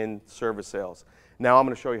 135,000 in service sales. Now I'm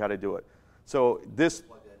going to show you how to do it. So this,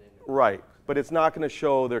 right, but it's not going to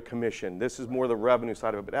show their commission. This is more the revenue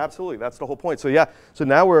side of it. But absolutely, that's the whole point. So yeah, so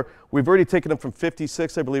now we've already taken them from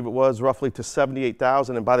 56, I believe it was, roughly to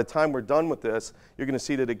 78,000. And by the time we're done with this, you're going to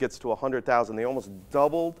see that it gets to 100,000. They almost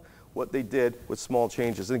doubled what they did with small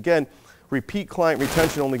changes. And again, repeat client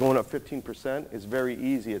retention only going up 15% is very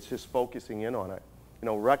easy. It's just focusing in on it. You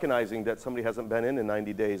know, recognizing that somebody hasn't been in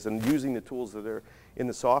 90 days and using the tools that are in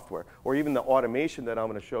the software, or even the automation that I'm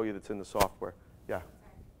going to show you that's in the software. Yeah.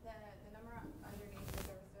 The number underneath the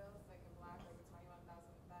service sales, like in black, like the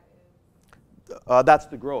 21,000, that is? That's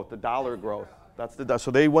the growth, the dollar growth. That's the so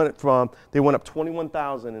they went up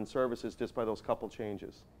 21,000 in services just by those couple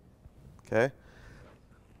changes. Okay.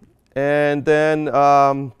 And then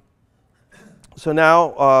so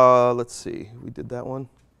now let's see, we did that one.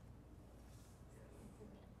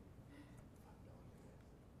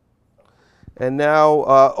 And now,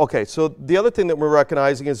 okay, so the other thing that we're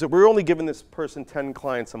recognizing is that we're only giving this person 10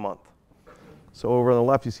 clients a month. So over on the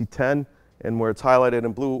left, you see 10, and where it's highlighted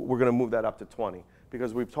in blue, we're going to move that up to 20.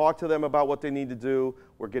 Because we've talked to them about what they need to do.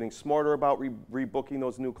 We're getting smarter about rebooking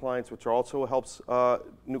those new clients, which also helps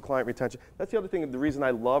new client retention. That's the other thing, the reason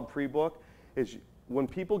I love pre-book is when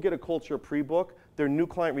people get a culture of pre-book, their new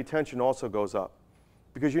client retention also goes up.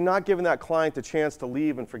 Because you're not giving that client the chance to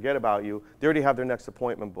leave and forget about you. They already have their next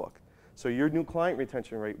appointment booked. So your new client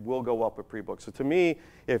retention rate will go up with pre-book. So to me,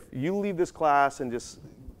 if you leave this class and just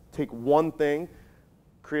take one thing,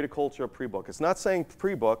 create a culture of pre-book. It's not saying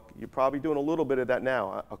pre-book, you're probably doing a little bit of that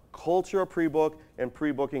now. A culture of pre-book and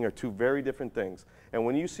pre-booking are 2 very different things. And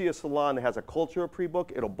when you see a salon that has a culture of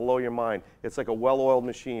pre-book, it'll blow your mind. It's like a well-oiled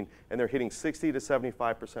machine, and they're hitting 60 to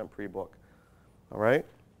 75% pre-book. All right?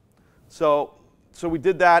 So we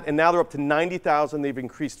did that, and now they're up to 90,000. They've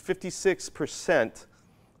increased 56%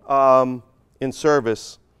 in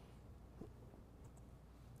service.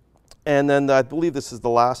 And then I believe this is the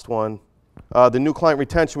last one. The new client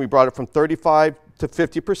retention, we brought it from 35 to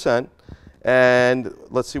 50%. And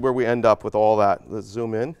let's see where we end up with all that. Let's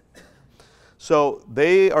zoom in. So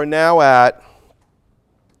they are now at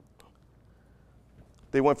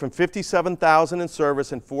They went from 57,000 in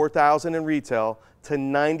service and 4,000 in retail to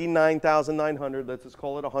 99,900, let's just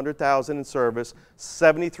call it 100,000 in service,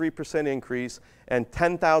 73% increase, and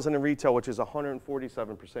 10,000 in retail, which is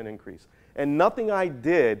 147% increase. And nothing I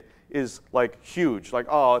did is like huge, like,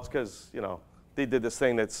 oh, it's because, you know, they did this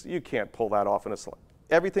thing that's, you can't pull that off in a salon.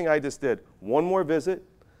 Everything I just did, one more visit,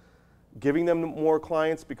 giving them more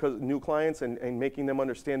clients, because new clients, and making them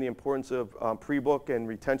understand the importance of pre-book and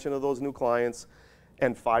retention of those new clients,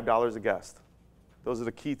 and $5 a guest. Those are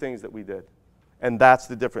the key things that we did. And that's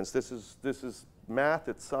the difference. This is math,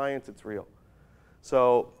 it's science, it's real.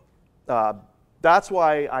 So that's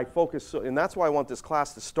why I focus, and that's why I want this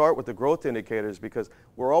class to start with the growth indicators, because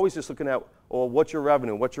we're always just looking at, oh, what's your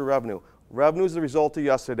revenue, what's your revenue? Revenue is the result of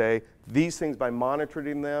yesterday. These things, by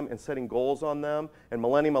monitoring them and setting goals on them, and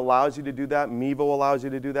Millennium allows you to do that, Mevo allows you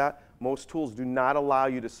to do that. Most tools do not allow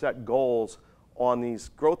you to set goals on these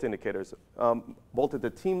growth indicators. Both at the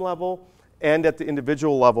team level and at the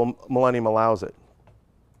individual level, Millennium allows it.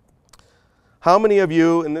 How many of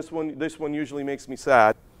you, and this one usually makes me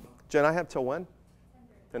sad. Jen, I have till when?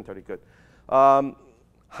 10:30, good.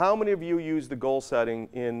 How many of you use the goal setting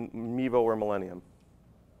in Mevo or Millennium?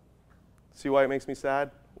 See why it makes me sad?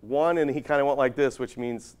 One, and he kind of went like this, which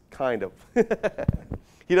means kind of.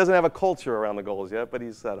 He doesn't have a culture around the goals yet, but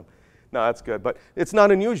he's set them. No, that's good, but it's not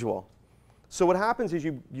unusual. So what happens is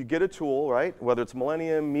you get a tool, right? Whether it's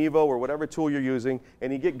Millennium, Mevo, or whatever tool you're using,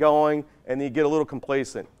 and you get going, and then you get a little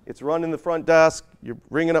complacent. It's running the front desk, you're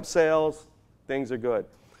ringing up sales, things are good.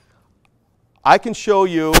 I can show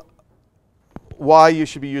you why you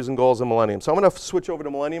should be using goals in Millennium. So I'm going to switch over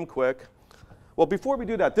to Millennium quick. Well, before we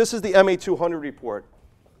do that, this is the MA200 report.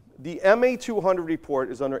 The MA200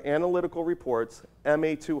 report is under Analytical Reports,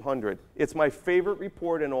 MA200. It's my favorite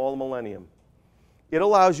report in all of Millennium. It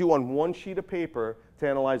allows you on one sheet of paper to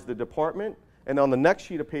analyze the department, and on the next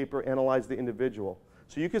sheet of paper, analyze the individual.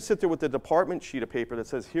 So you can sit there with the department sheet of paper that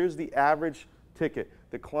says, here's the average ticket,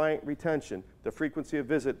 the client retention, the frequency of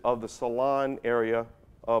visit of the salon area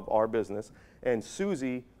of our business, and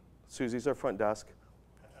Susie's our front desk,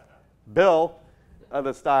 Bill,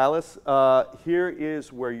 the stylist, here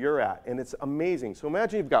is where you're at, and it's amazing. So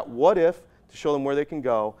imagine you've got what if to show them where they can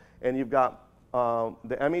go, and you've got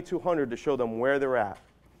the MA200 to show them where they're at,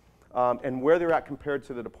 and where they're at compared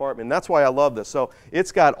to the department. And that's why I love this. So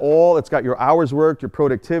it's got your hours worked, your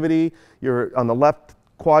productivity, on the left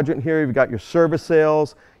quadrant here, you've got your service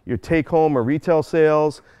sales, your take-home or retail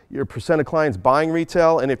sales, your percent of clients buying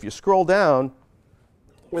retail, and if you scroll down,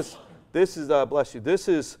 this is, bless you, this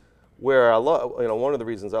is where I love, one of the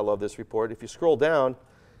reasons I love this report. If you scroll down,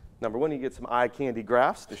 number one, you get some eye candy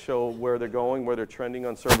graphs to show where they're going, where they're trending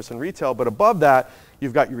on service and retail, but above that,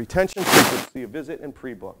 you've got your retention, frequency of visit, and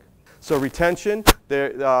pre-book. So retention,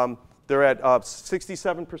 they're at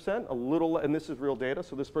 67%, a little, and this is real data,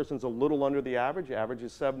 so this person's a little under the average. Average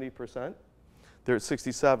is 70%. They're at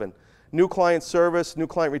 67. New client service, new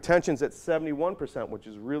client retention's at 71%, which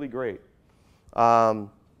is really great.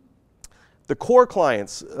 The core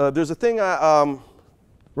clients, there's a thing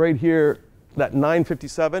right here, that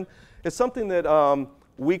 957. It's something that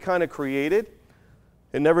we kind of created.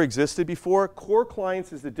 It never existed before. Core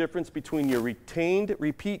clients is the difference between your retained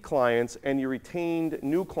repeat clients and your retained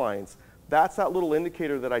new clients. That's that little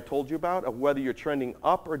indicator that I told you about of whether you're trending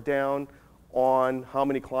up or down on how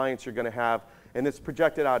many clients you're going to have, and it's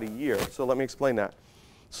projected out a year. So let me explain that.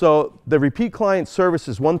 So the repeat client service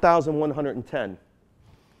is 1,110.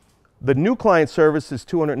 The new client service is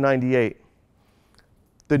 298.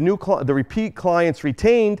 The repeat clients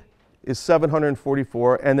retained is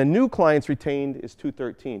 744, and the new clients retained is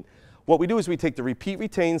 213. What we do is we take the repeat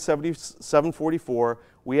retained 744,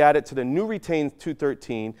 we add it to the new retained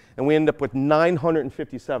 213, and we end up with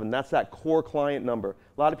 957. That's that core client number.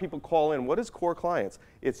 A lot of people call in, what is core clients?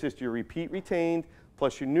 It's just your repeat retained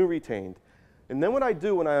plus your new retained. And then what I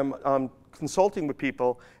do when I'm consulting with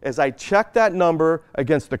people is I check that number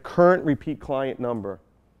against the current repeat client number.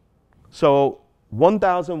 So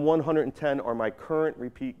 1,110 are my current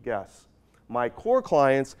repeat guests. My core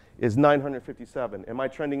clients is 957. Am I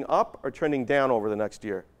trending up or trending down over the next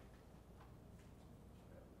year?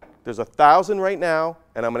 There's 1,000 right now,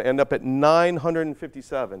 and I'm going to end up at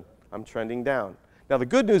 957. I'm trending down. Now the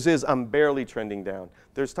good news is I'm barely trending down.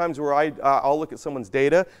 There's times where I'll look at someone's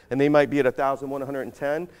data, and they might be at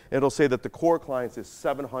 1,110, and it'll say that the core clients is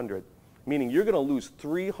 700. Meaning you're going to lose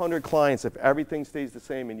 300 clients if everything stays the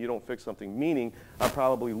same and you don't fix something. Meaning I'm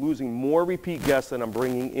probably losing more repeat guests than I'm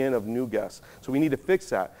bringing in of new guests. So we need to fix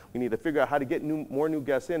that. We need to figure out how to get more new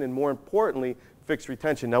guests in, and more importantly, fix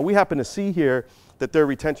retention. Now we happen to see here that their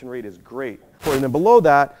retention rate is great. And then below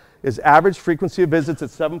that is average frequency of visits at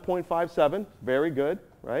 7.57. Very good,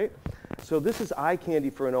 right? So this is eye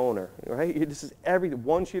candy for an owner, right? This is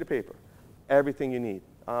one sheet of paper, everything you need.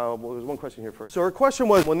 Well, there's one question here first. So her question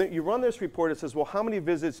was, when you run this report, it says, well, how many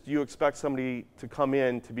visits do you expect somebody to come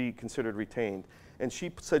in to be considered retained? And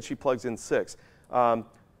she said she plugs in 6.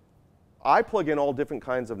 I plug in all different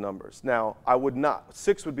kinds of numbers. Now, I would not.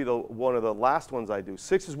 6 would be one of the last ones I do.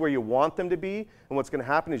 6 is where you want them to be, and what's going to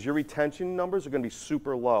happen is your retention numbers are going to be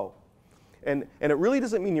super low. And it really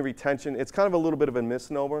doesn't mean your retention. It's kind of a little bit of a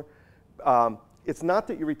misnomer. It's not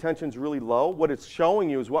that your retention is really low. What it's showing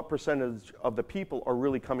you is what percentage of the people are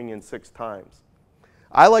really coming in 6 times.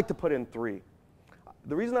 I like to put in 3.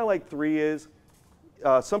 The reason I like 3 is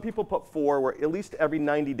some people put 4, where at least every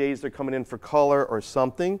 90 days they're coming in for color or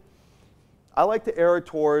something. I like to err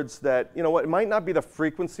towards that, you know what, it might not be the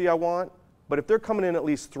frequency I want, but if they're coming in at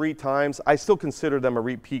least 3 times, I still consider them a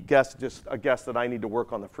repeat guest, just a guest that I need to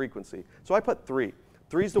work on the frequency. So I put 3.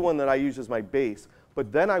 3 is the one that I use as my base.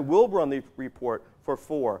 But then I will run the report for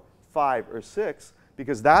 4, 5, or 6,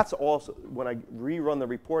 because that's also, when I rerun the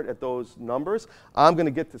report at those numbers, I'm going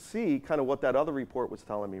to get to see kind of what that other report was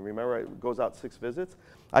telling me. Remember, it goes out 6 visits.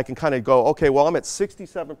 I can kind of go, okay, well, I'm at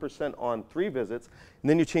 67% on 3 visits, and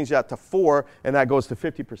then you change that to 4, and that goes to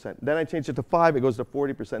 50%. Then I change it to 5, it goes to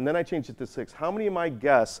 40%, and then I change it to 6. How many of my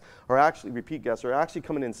guests are actually, repeat guests, are actually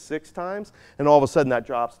coming in 6 times, and all of a sudden that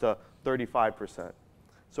drops to 35%.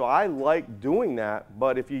 So I like doing that,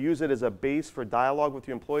 but if you use it as a base for dialogue with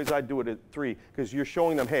your employees, I do it at 3, because you're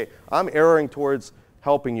showing them, hey, I'm erring towards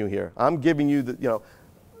helping you here. I'm giving you the, you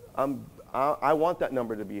know, I want that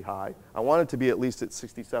number to be high. I want it to be at least at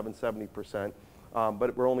 67, 70%,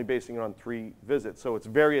 but we're only basing it on 3 visits, so it's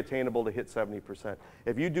very attainable to hit 70%.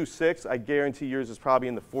 If you do 6, I guarantee yours is probably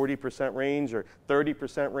in the 40% range or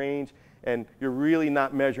 30% range, and you're really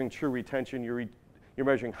not measuring true retention. You're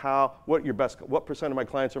measuring what percent of my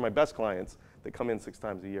clients are my best clients that come in 6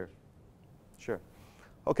 times a year. Sure.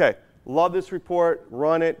 Okay, love this report,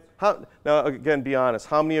 run it. Now, again, be honest,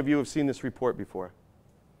 how many of you have seen this report before?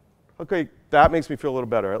 Okay, that makes me feel a little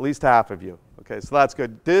better, at least half of you. Okay, so that's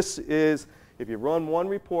good. This is, if you run one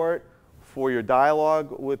report for your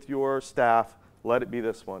dialogue with your staff, let it be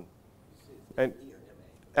this one. And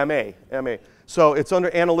MA. So it's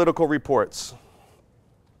under analytical reports.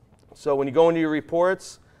 So when you go into your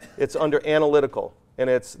reports, it's under analytical, and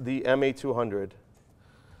it's the MA200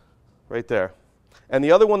 right there. And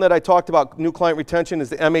the other one that I talked about, new client retention, is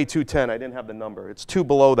the MA210. I didn't have the number. It's 2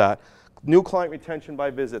 below that. New client retention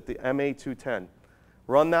by visit, the MA210.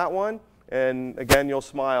 Run that one, and again, you'll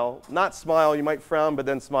smile. Not smile, you might frown, but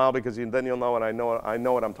then smile, because then you'll know, and I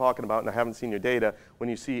know what I'm talking about, and I haven't seen your data, when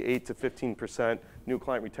you see 8 to 15% new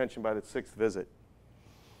client retention by the 6th visit.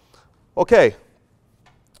 Okay.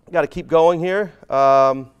 Got to keep going here.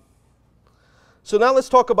 So now let's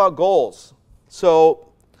talk about goals.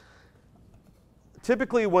 So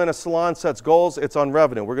typically when a salon sets goals, it's on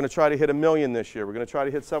revenue. We're going to try to hit $1 million this year. We're going to try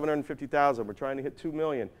to hit $750,000. We're trying to hit $2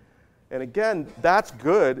 million. And again, that's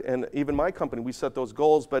good. And even my company, we set those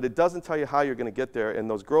goals, but it doesn't tell you how you're going to get there, and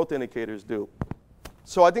those growth indicators do.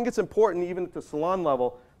 So I think it's important, even at the salon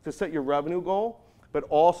level, to set your revenue goal, but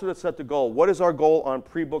also to set the goal. What is our goal on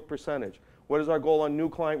pre-book percentage? What is our goal on new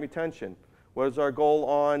client retention? What is our goal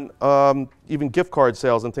on even gift card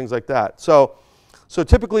sales and things like that? So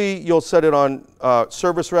typically you'll set it on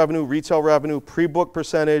service revenue, retail revenue, pre-book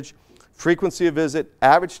percentage, frequency of visit,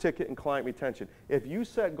 average ticket, and client retention. If you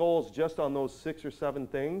set goals just on those 6 or 7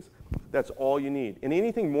 things, that's all you need. And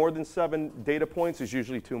anything more than 7 data points is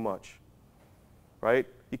usually too much, right?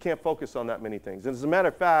 You can't focus on that many things. And as a matter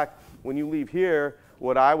of fact, when you leave here,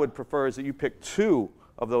 what I would prefer is that you pick 2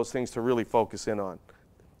 of those things to really focus in on.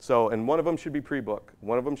 So, and one of them should be pre-book.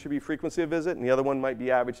 One of them should be frequency of visit, and the other one might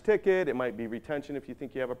be average ticket. It might be retention if you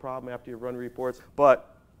think you have a problem after you run reports.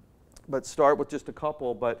 But start with just a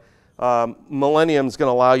couple. But Millennium is going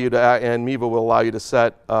to allow you to, and Miva will allow you to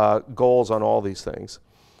set goals on all these things.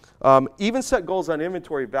 Even set goals on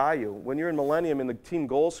inventory value. When you're in Millennium in the team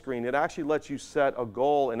goals screen, it actually lets you set a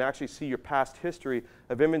goal and actually see your past history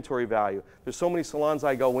of inventory value. There's so many salons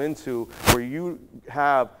I go into where you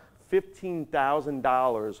have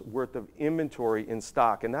 $15,000 worth of inventory in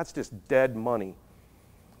stock, and that's just dead money,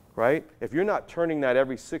 right? If you're not turning that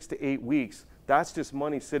every 6 to 8 weeks, that's just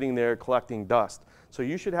money sitting there collecting dust. So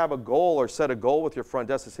you should have a goal or set a goal with your front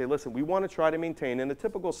desk to say, listen, we want to try to maintain, in a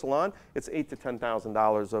typical salon, it's $8,000 to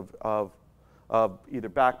 $10,000 of either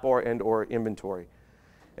back bar and or inventory.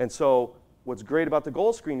 And so what's great about the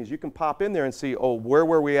goal screen is you can pop in there and see, oh, where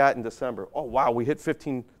were we at in December? Oh, wow, we hit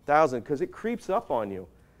 15,000, because it creeps up on you.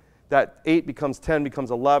 That 8 becomes 10, becomes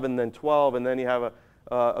 11, then 12, and then you have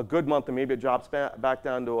a good month and maybe it drops back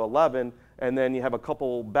down to 11, and then you have a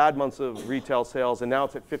couple bad months of retail sales, and now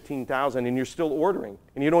it's at 15,000, and you're still ordering.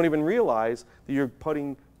 And you don't even realize that you're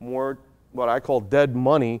putting more, what I call dead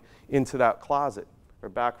money, into that closet or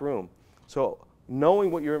back room. So knowing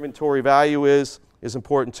what your inventory value is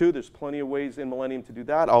important too. There's plenty of ways in Millennium to do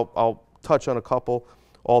that. I'll touch on a couple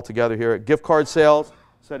all together here. Gift card sales,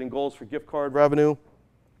 setting goals for gift card revenue.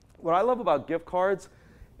 What I love about gift cards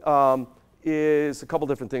is a couple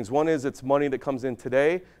different things. One is it's money that comes in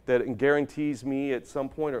today that guarantees me at some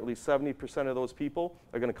point, or at least 70% of those people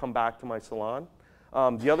are going to come back to my salon.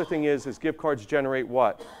 The other thing is gift cards generate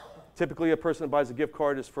what? Typically a person that buys a gift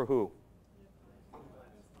card is for who?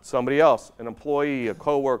 Somebody else, an employee, a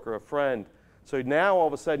coworker, a friend. So now all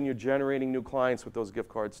of a sudden you're generating new clients with those gift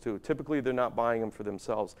cards too. Typically they're not buying them for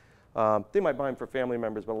themselves. They might buy them for family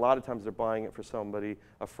members, but a lot of times they're buying it for somebody,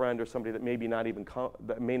 a friend or somebody that may not even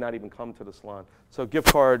come to the salon. So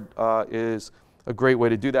gift card is a great way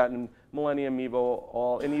to do that. And Millennium,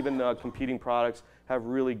 Evo, and even competing products have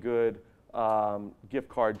really good gift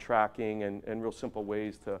card tracking and real simple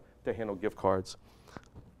ways to handle gift cards.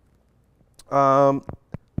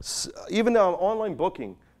 Even online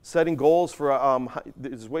booking. Setting goals for,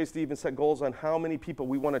 there's ways to even set goals on how many people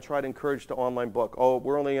we want to try to encourage to online book. Oh,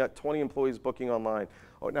 we're only at 20 employees booking online.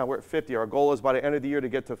 Oh, now we're at 50. Our goal is by the end of the year to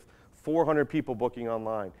get to 400 people booking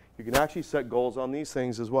online. You can actually set goals on these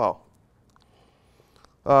things as well.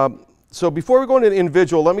 So before we go into the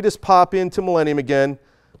individual, let me just pop into Millennium again.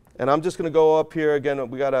 And I'm just going to go up here again.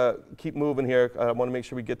 We got to keep moving here. I want to make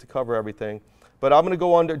sure we get to cover everything. But I'm going to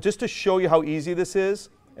go under just to show you how easy this is,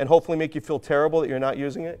 and hopefully make you feel terrible that you're not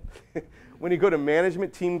using it. When you go to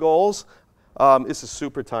management team goals, this is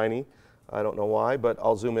super tiny. I don't know why, but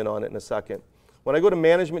I'll zoom in on it in a second. When I go to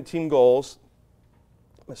management team goals,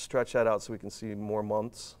 let's stretch that out so we can see more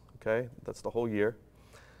months. Okay, that's the whole year.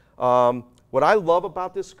 What I love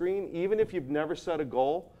about this screen, even if you've never set a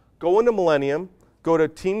goal, go into Millennium, go to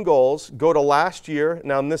team goals, go to last year.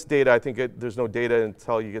 Now in this data, I think there's no data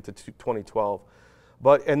until you get to 2012.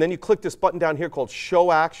 And then you click this button down here called Show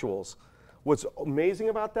Actuals. What's amazing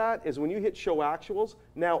about that is when you hit Show Actuals,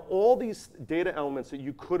 now all these data elements that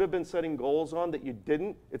you could have been setting goals on that you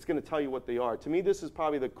didn't, it's going to tell you what they are. To me, this is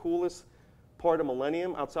probably the coolest part of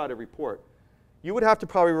Millennium outside of report. You would have to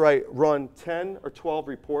probably run 10 or 12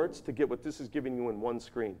 reports to get what this is giving you in one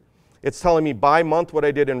screen. It's telling me by month what I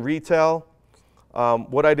did in retail,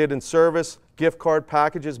 what I did in service, gift card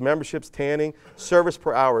packages, memberships, tanning, service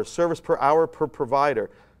per hour per provider,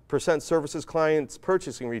 percent services clients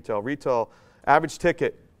purchasing retail, average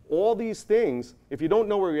ticket. All these things, if you don't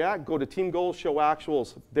know where you're at, go to Team Goals, Show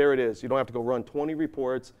Actuals. There it is. You don't have to go run 20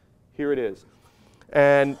 reports. Here it is.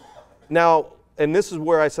 And now, and this is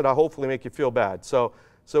where I said I'll hopefully make you feel bad. So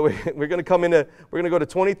we're going to come into, we're going to go to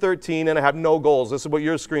 2013, and I have no goals. This is what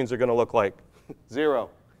your screens are going to look like. 0.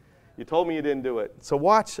 You told me you didn't do it. So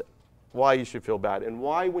watch why you should feel bad, and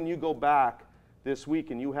why when you go back this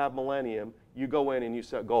week and you have Millennium, you go in and you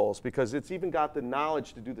set goals, because it's even got the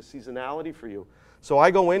knowledge to do the seasonality for you. So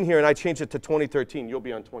I go in here and I change it to 2013. You'll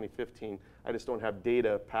be on 2015. I just don't have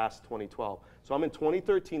data past 2012. So I'm in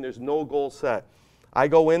 2013. There's no goal set. I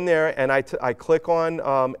go in there and I click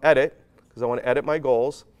on Edit, because I want to edit my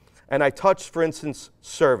goals, and I touch, for instance,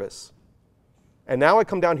 Service. And now I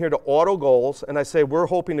come down here to Auto Goals, and I say we're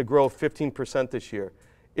hoping to grow 15% this year.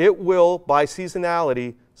 It will, by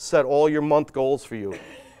seasonality, set all your month goals for you.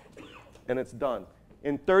 And it's done.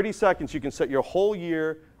 In 30 seconds, you can set your whole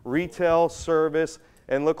year, retail, service,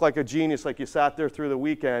 and look like a genius, like you sat there through the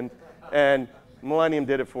weekend, and Millennium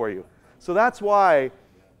did it for you. So that's why,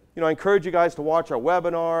 I encourage you guys to watch our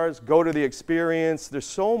webinars, go to the experience. There's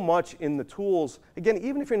so much in the tools. Again,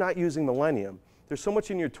 even if you're not using Millennium, there's so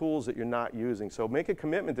much in your tools that you're not using. So make a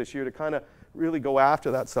commitment this year to kind of really go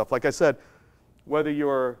after that stuff. Like I said, whether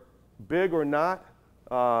you're big or not,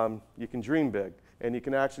 you can dream big, and you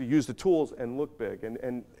can actually use the tools and look big.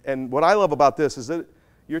 And what I love about this is that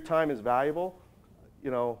your time is valuable.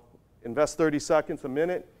 Invest 30 seconds, a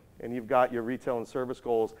minute, and you've got your retail and service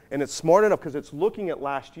goals. And it's smart enough because it's looking at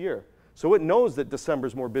last year. So it knows that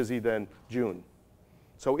December's more busy than June.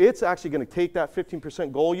 So it's actually going to take that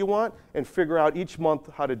 15% goal you want and figure out each month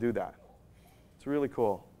how to do that. It's really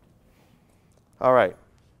cool. All right.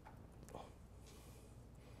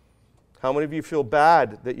 How many of you feel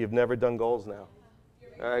bad that you've never done goals now?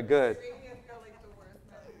 All right, good. You're making us feel like the worst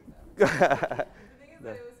men. The thing is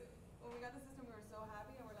that it was, when we got the system, we were so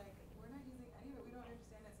happy, and we're like, we're not using any of it. We don't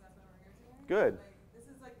understand it, so that's why we're here today. Good. Like, this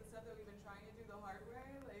is like the stuff that we've been trying to do the hard way.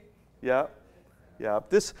 Like, Yeah. Yeah,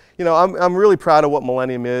 this, I'm really proud of what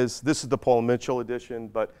Millennium is. This is the Paul Mitchell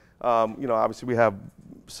edition, but, obviously we have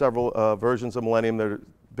several versions of Millennium that are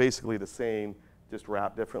basically the same, just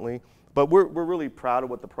wrapped differently. But we're really proud of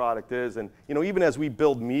what the product is. And, even as we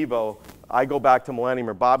build Mevo, I go back to Millennium,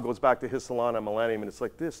 or Bob goes back to his salon at Millennium, and it's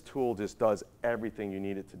like, this tool just does everything you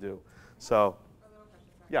need it to do. So, a little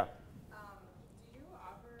question, sorry. yeah. Do you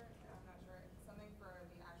offer, I'm not sure, something for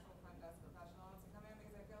the actual front desk professionals to come in?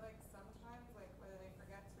 Because I feel like sometimes, like, whether they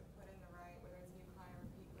forget to put in the right, whether it's a new client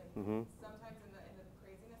or repeat, like, sometimes in the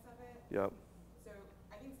craziness of it. Yep. So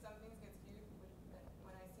I think some things get skewed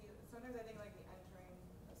when I see, sometimes I think like the entering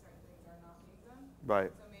of certain things are not being done.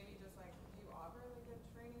 Right. So maybe just like, do you offer like a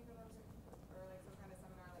training for them or like some kind of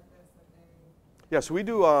seminar like this that they? Yeah, so we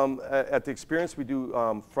do, at the Experience, we do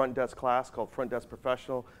front desk class called Front Desk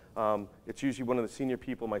Professional. It's usually one of the senior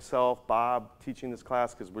people, myself, Bob, teaching this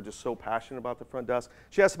class because we're just so passionate about the front desk.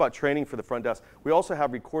 She asked about training for the front desk. We also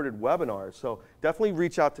have recorded webinars, so definitely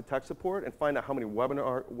reach out to tech support and find out how many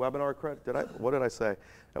webinar credits, what did I say?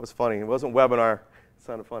 That was funny, it wasn't webinar, it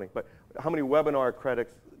sounded funny, but how many webinar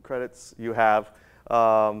credits you have,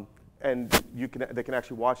 and they can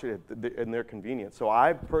actually watch it in their convenience. So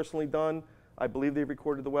I've personally done, I believe they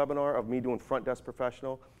recorded the webinar of me doing Front Desk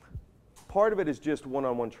Professional. Part of it is just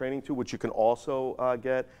one-on-one training too, which you can also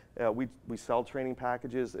get. We sell training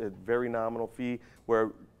packages at very nominal fee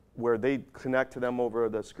where they connect to them over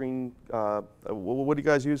the screen. What do you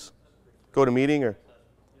guys use? Go to meeting or?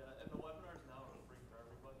 Yeah, and the webinars now are free for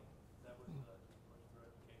everybody. That was just for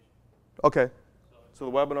education. Okay, so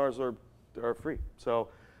the webinars are free. So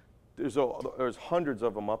there's hundreds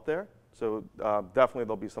of them up there. So definitely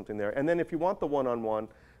there'll be something there. And then if you want the one-on-one,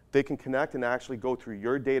 they can connect and actually go through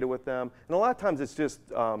your data with them. And a lot of times it's just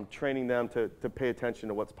training them to pay attention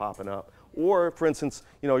to what's popping up. Or, for instance,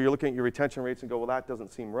 you're looking at your retention rates and go, well, that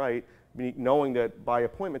doesn't seem right. Knowing that by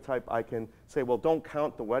appointment type, I can say, well, don't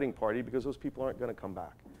count the wedding party because those people aren't going to come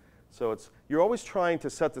back. So you're always trying to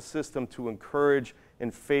set the system to encourage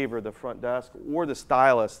and favor the front desk or the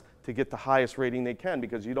stylist to get the highest rating they can,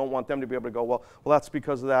 because you don't want them to be able to go, well, that's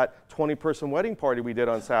because of that 20-person wedding party we did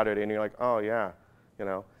on Saturday. And you're like, oh, yeah,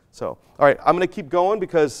 So, all right, I'm going to keep going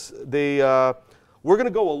because we're going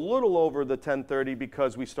to go a little over the 10:30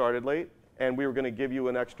 because we started late, and we were going to give you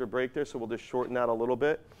an extra break there, so we'll just shorten that a little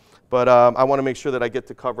bit. But I want to make sure that I get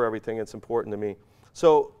to cover everything that's important to me.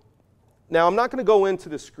 So now I'm not going to go into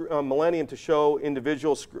the Millennium to show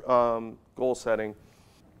individual goal setting.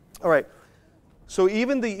 All right. So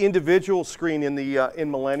even the individual screen in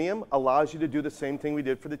Millennium allows you to do the same thing we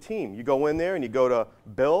did for the team. You go in there and you go to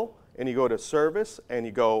Bill, and you go to Service, and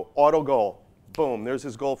you go Auto Goal. Boom, there's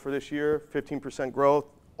his goal for this year, 15% growth,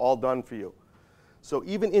 all done for you. So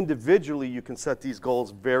even individually, you can set these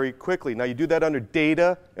goals very quickly. Now you do that under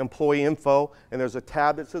Data, Employee Info, and there's a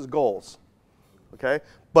tab that says Goals. Okay?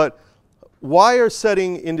 But why are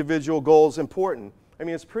setting individual goals important? I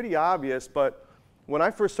mean, it's pretty obvious, but when I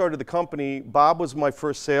first started the company, Bob was my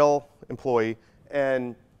first sale employee,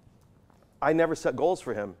 and I never set goals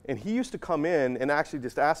for him. And he used to come in and actually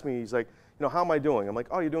just ask me, he's like, how am I doing? I'm like,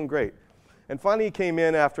 oh, you're doing great. And finally he came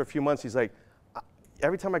in after a few months, he's like,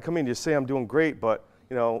 every time I come in, you say I'm doing great, but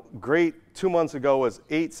great 2 months ago was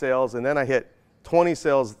 8 sales, and then I hit 20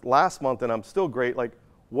 sales last month, and I'm still great. Like,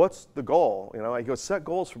 what's the goal? He goes, set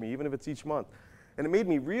goals for me, even if it's each month. And it made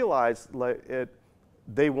me realize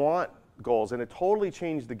they want goals, and it totally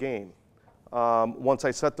changed the game once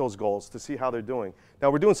I set those goals to see how they're doing. Now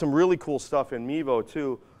we're doing some really cool stuff in Mevo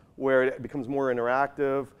too, where it becomes more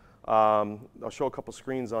interactive. I'll show a couple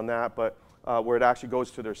screens on that, but where it actually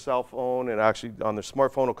goes to their cell phone, and actually on their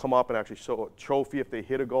smartphone will come up and actually show a trophy if they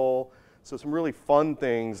hit a goal. So some really fun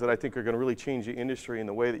things that I think are going to really change the industry in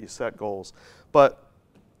the way that you set goals. But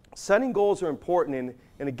setting goals are important,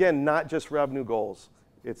 and again, not just revenue goals.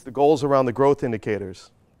 It's the goals around the growth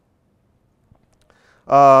indicators.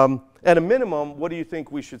 At a minimum, what do you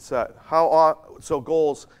think we should set? So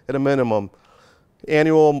goals at a minimum,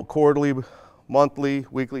 annual, quarterly, monthly,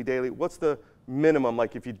 weekly, daily. What's the minimum?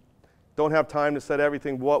 Like if you don't have time to set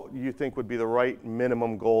everything, what do you think would be the right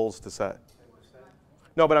minimum goals to set?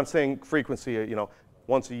 No, but I'm saying frequency,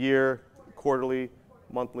 once a year, quarterly,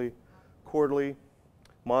 monthly, quarterly,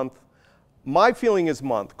 month. My feeling is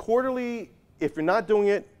month. Quarterly, if you're not doing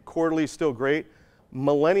it, quarterly is still great.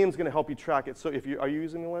 Millennium's going to help you track it. So are you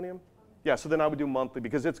using Millennium? Yeah, so then I would do monthly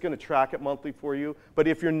because it's going to track it monthly for you. But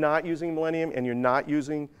if you're not using Millennium and you're not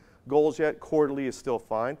using goals yet, quarterly is still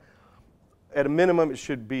fine. At a minimum, it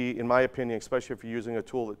should be, in my opinion, especially if you're using a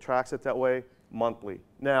tool that tracks it that way, monthly.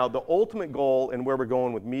 Now, the ultimate goal and where we're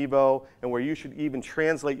going with Mevo and where you should even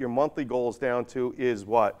translate your monthly goals down to is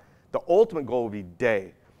what? The ultimate goal would be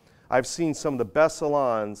day. I've seen some of the best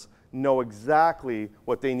salons know exactly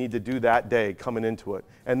what they need to do that day coming into it.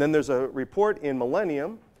 And then there's a report in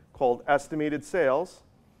Millennium called Estimated Sales.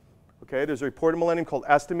 Okay, there's a report in Millennium called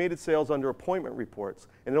Estimated Sales under Appointment Reports.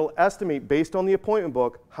 And it'll estimate based on the appointment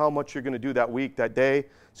book how much you're going to do that week, that day.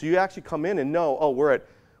 So you actually come in and know, oh, we're at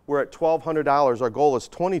 $1,200. Our goal is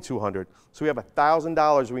 $2,200. So we have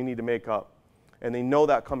 $1,000 we need to make up. And they know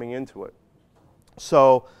that coming into it.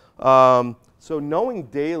 So, so knowing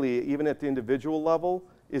daily, even at the individual level,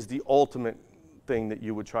 is the ultimate thing that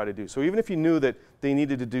you would try to do. So even if you knew that they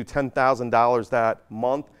needed to do $10,000 that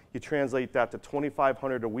month, you translate that to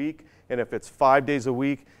 $2,500 a week, and if it's 5 days a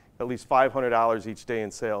week, at least $500 each day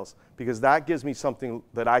in sales, because that gives me something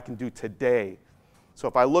that I can do today. So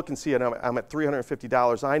if I look and see it, I'm at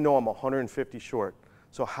 $350, I know I'm 150 short.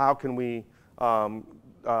 So how can we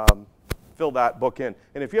fill that book in?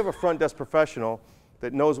 And if you have a front desk professional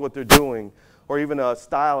that knows what they're doing, or even a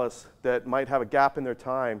stylist that might have a gap in their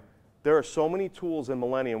time, there are so many tools in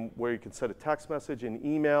Millennium where you can send a text message, an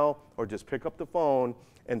email, or just pick up the phone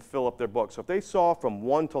and fill up their book. So if they saw from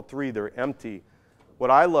 1 till 3 they're empty, what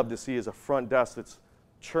I love to see is a front desk that's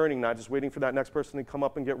churning, not just waiting for that next person to come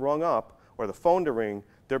up and get rung up or the phone to ring.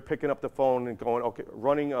 They're picking up the phone and going, okay,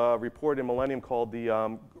 running a report in Millennium called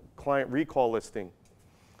the client recall listing.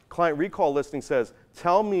 Client recall listing says,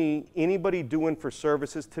 tell me anybody doing for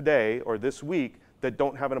services today or this week that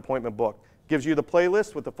don't have an appointment booked. Gives you the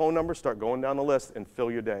playlist with the phone number, start going down the list and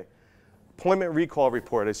fill your day. Appointment recall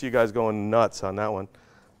report. I see you guys going nuts on that one.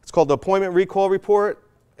 It's called the Appointment Recall Report,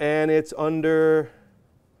 and it's under,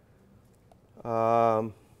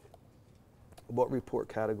 what report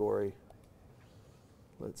category?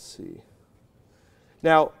 Let's see.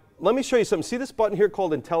 Now, let me show you something. See this button here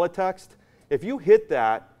called IntelliText? If you hit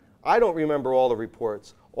that, I don't remember all the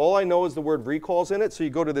reports. All I know is the word recall's in it, so you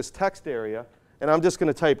go to this text area, and I'm just going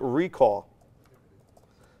to type recall,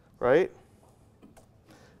 right?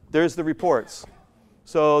 There's the reports.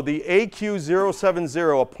 So the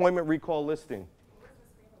AQ070 appointment recall listing.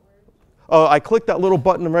 Oh, I clicked that little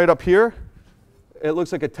button right up here. It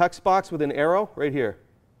looks like a text box with an arrow right here.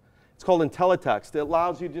 It's called IntelliText. It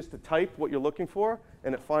allows you just to type what you're looking for,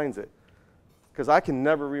 and it finds it. Because I can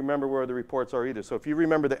never remember where the reports are either. So if you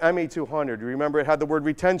remember the MA200, you remember it had the word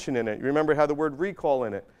retention in it, you remember it had the word recall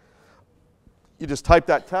in it, you just type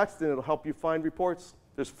that text and it'll help you find reports.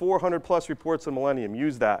 There's 400 plus reports in Millennium.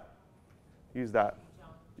 Use that. Use that. John?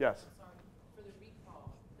 Yes? Sorry. For the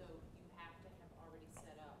recall, though, you have to have already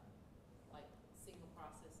set up, like, single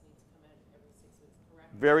process needs to come in every 6 weeks, correct?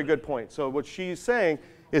 Very good point. So what she's saying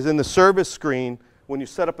is in the service screen, when you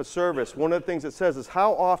set up a service, one of the things it says is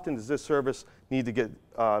how often does this service need to get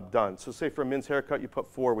done? So say for a men's haircut, you put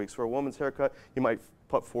 4 weeks. For a woman's haircut, you might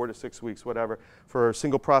put 4 to 6 weeks, whatever. For a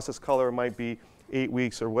single process color, it might be 8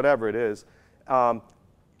 weeks or whatever it is.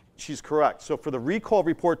 She's correct. So for the recall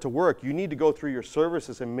report to work, you need to go through your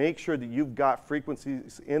services and make sure that you've got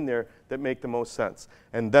frequencies in there that make the most sense.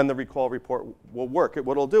 And then the recall report will work.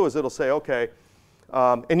 What it'll do is it'll say, okay,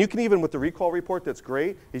 and you can even, with the recall report, that's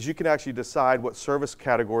great, is you can actually decide what service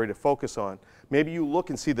category to focus on. Maybe you look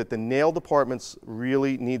and see that the nail departments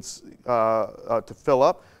really needs to fill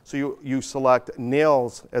up, so you select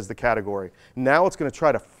nails as the category. Now it's going to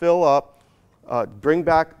try to fill up, bring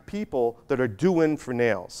back people that are doing for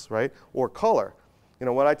nails, right? Or color. You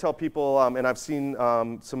know, what I tell people, and I've seen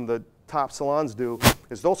some of the top salons do,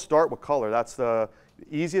 is they'll start with color. That's the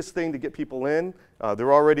easiest thing to get people in.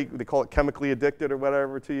 They're already, they call it chemically addicted or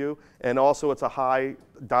whatever to you, and also it's a high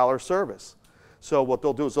dollar service. So what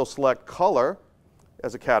they'll do is they'll select color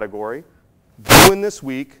as a category, doing this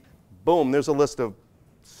week, boom, there's a list of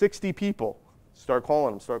 60 people. Start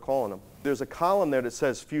calling them, start calling them. There's a column there that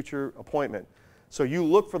says future appointment. So you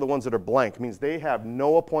look for the ones that are blank, it means they have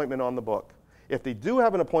no appointment on the book. If they do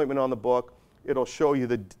have an appointment on the book, it'll show you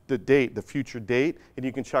the date, the future date, and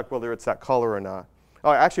you can check whether it's that color or not.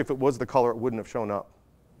 Oh, actually, if it was the color, it wouldn't have shown up.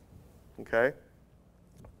 Okay?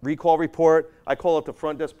 Recall report, I call it the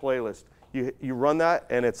front desk playlist. You run that,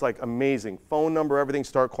 and it's like amazing. Phone number, everything,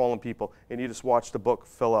 start calling people, and you just watch the book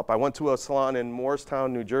fill up. I went to a salon in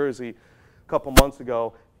Morristown, New Jersey, a couple months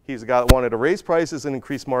ago. He's a guy that wanted to raise prices and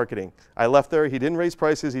increase marketing. I left there, he didn't raise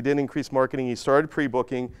prices, he didn't increase marketing, he started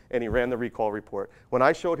pre-booking, and he ran the recall report. When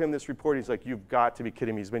I showed him this report, he's like, you've got to be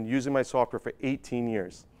kidding me. He's been using my software for 18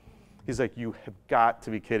 years. He's like, you have got to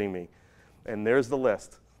be kidding me. And there's the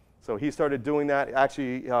list. So he started doing that.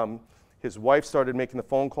 Actually, his wife started making the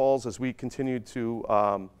phone calls as we continued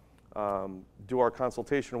to do our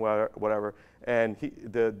consultation or whatever. And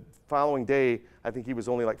the following day, I think he was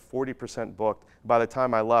only like 40% booked. By the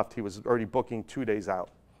time I left, he was already booking 2 days out.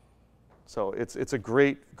 So it's a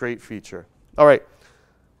great, great feature. All right.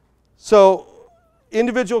 So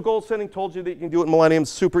individual goal setting, told you that you can do it in Millennium,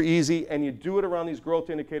 super easy, and you do it around these growth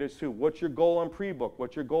indicators too. What's your goal on pre-book?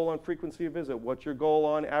 What's your goal on frequency of visit? What's your goal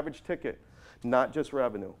on average ticket? Not just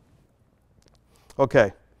revenue.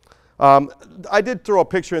 Okay. I did throw a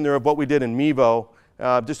picture in there of what we did in Mevo,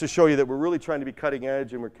 just to show you that we're really trying to be cutting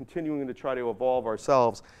edge and we're continuing to try to evolve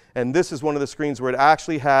ourselves. And this is one of the screens where it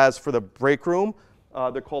actually has, for the break room,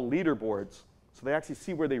 they're called leaderboards. So they actually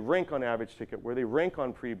see where they rank on average ticket, where they rank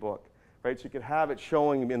on pre-book. Right, so you could have it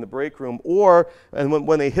showing in the break room, or and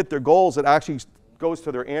when they hit their goals, it actually goes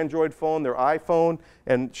to their Android phone, their iPhone,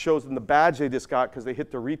 and shows them the badge they just got because they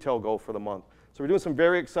hit their retail goal for the month. So we're doing some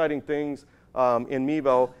very exciting things in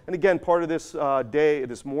Mevo. And again, part of this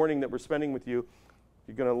this morning that we're spending with you,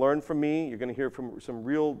 you're going to learn from me. You're going to hear from some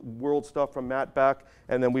real world stuff from Matt Beck,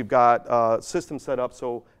 and then we've got systems set up.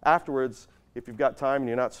 So afterwards, if you've got time and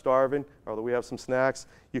you're not starving, although we have some snacks,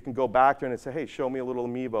 you can go back there and say, hey, show me a little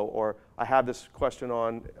Mevo, or I have this question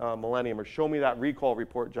on Millennium, or show me that recall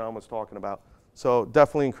report John was talking about. So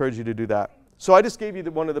definitely encourage you to do that. So I just gave you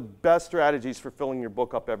one of the best strategies for filling your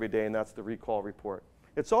book up every day, and that's the recall report.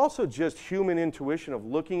 It's also just human intuition of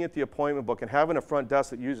looking at the appointment book and having a front desk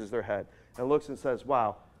that uses their head and looks and says,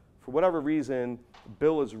 wow, for whatever reason,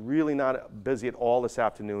 Bill is really not busy at all this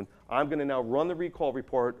afternoon. I'm going to now run the recall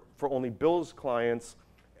report for only Bill's clients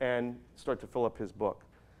and start to fill up his book.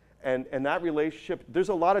 And that relationship, there's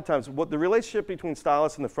a lot of times, the relationship between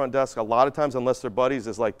stylists and the front desk, a lot of times, unless they're buddies,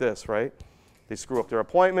 is like this, right? They screw up their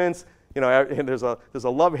appointments. You know, and there's a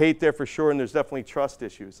love-hate there for sure, and there's definitely trust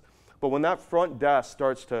issues. But when that front desk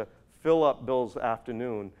starts to fill up Bill's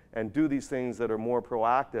afternoon and do these things that are more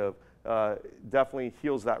proactive, definitely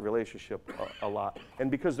heals that relationship a lot.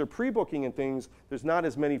 And because they're pre-booking and things, there's not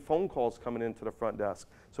as many phone calls coming into the front desk.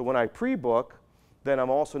 So when I pre-book, then I'm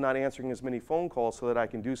also not answering as many phone calls so that I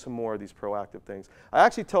can do some more of these proactive things. I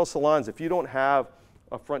actually tell salons, if you don't have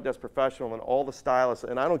a front desk professional and all the stylists,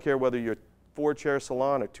 and I don't care whether you're a 4-chair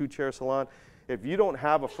salon or 2-chair salon, if you don't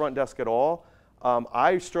have a front desk at all,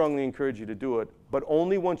 I strongly encourage you to do it, but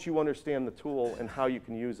only once you understand the tool and how you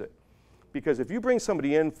can use it. Because if you bring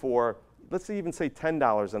somebody in for, let's even say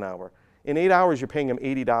 $10 an hour, in 8 hours you're paying them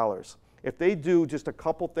 $80. If they do just a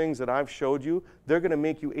couple things that I've showed you, they're going to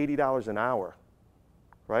make you $80 an hour,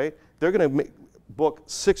 right? They're going to book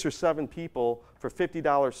 6 or 7 people for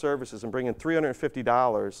 $50 services and bring in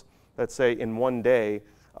 $350, let's say, in one day.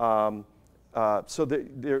 So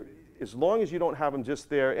as long as you don't have them just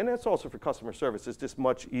there, and it's also for customer service, it's just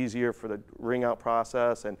much easier for the ring out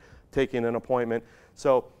process and taking an appointment.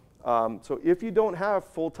 So if you don't have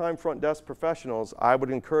full-time front desk professionals, I would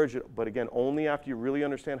encourage it, but again, only after you really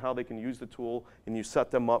understand how they can use the tool and you set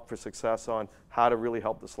them up for success on how to really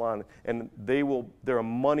help the salon. And they're a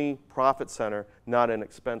money profit center, not an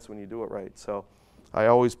expense when you do it right. So I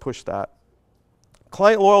always push that.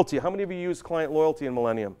 Client loyalty. How many of you use client loyalty in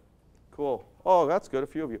Millennium? Cool. Oh, that's good, a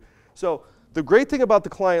few of you. So the great thing about the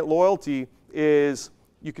client loyalty is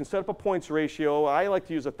you can set up a points ratio. I like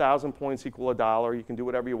to use 1,000 points equal $1. You can do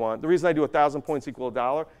whatever you want. The reason I do 1,000 points equal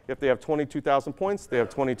 $1, if they have 22,000 points, they have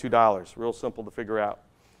 $22. Real simple to figure out.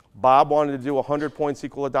 Bob wanted to do 100 points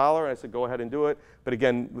equal $1, and I said, go ahead and do it. But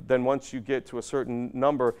again, then once you get to a certain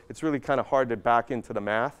number, it's really kind of hard to back into the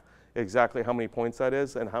math, exactly how many points that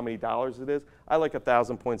is and how many dollars it is. I like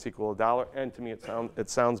 1,000 points equal $1, and to me it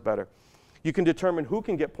sounds better. You can determine who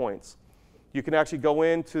can get points. You can actually go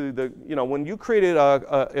into the, when you created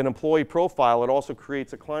an employee profile, it also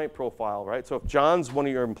creates a client profile, right? So if John's one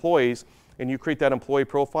of your employees and you create that employee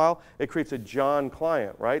profile, it creates a John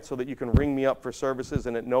client, right? So that you can ring me up for services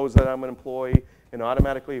and it knows that I'm an employee and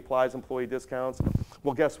automatically applies employee discounts.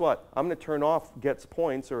 Well, guess what? I'm going to turn off gets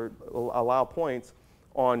points or allow points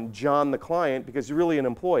on John the client because you're really an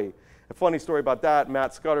employee. A funny story about that,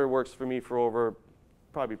 Matt Scudder works for me for over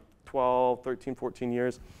probably 12, 13, 14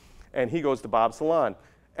 years. And he goes to Bob's salon.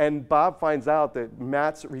 And Bob finds out that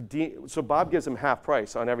Matt's so Bob gives him half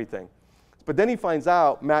price on everything. But then he finds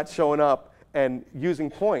out Matt's showing up and using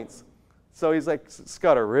points. So he's like,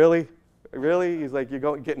 Scudder, really? Really? He's like,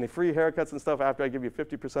 you're getting the free haircuts and stuff after I give you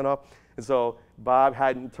 50% off? And so Bob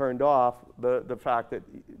hadn't turned off the fact that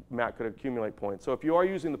Matt could accumulate points. So if you are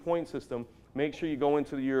using the point system, make sure you go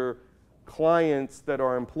into your clients that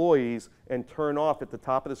are employees and turn off at the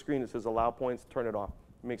top of the screen. It says allow points, turn it off.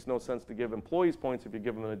 It makes no sense to give employees points if you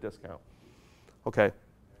give them a discount. Okay.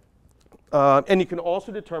 And you can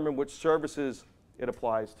also determine which services it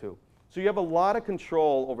applies to. So you have a lot of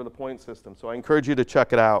control over the point system, so I encourage you to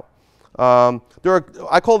check it out.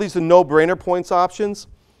 I call these the no-brainer points options.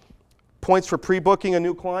 Points for pre-booking a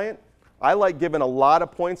new client. I like giving a lot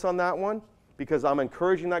of points on that one because I'm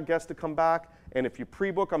encouraging that guest to come back, and if you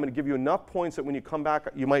pre-book, I'm going to give you enough points that when you come back,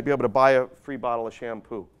 you might be able to buy a free bottle of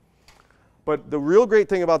shampoo. But the real great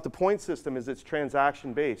thing about the point system is it's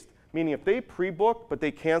transaction-based, meaning if they pre-book but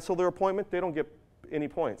they cancel their appointment, they don't get any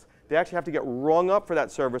points. They actually have to get rung up for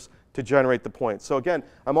that service to generate the points. So again,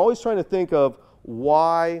 I'm always trying to think of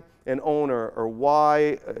why an owner or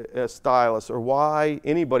why a stylist or why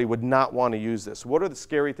anybody would not want to use this. What are the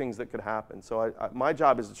scary things that could happen? So my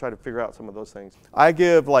job is to try to figure out some of those things. I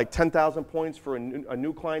give like 10,000 points for a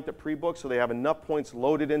new client that pre-books so they have enough points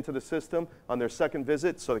loaded into the system on their second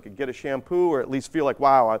visit so they could get a shampoo or at least feel like,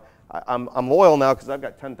 wow, I'm loyal now because I've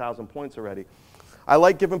got 10,000 points already. I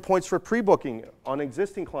like giving points for pre-booking on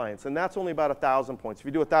existing clients, and that's only about 1,000 points. If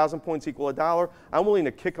you do 1,000 points equal $1, I'm willing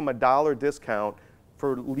to kick them a $1 discount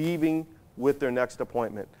for leaving with their next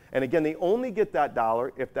appointment. And again, they only get that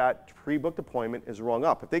 $1 if that pre-booked appointment is rung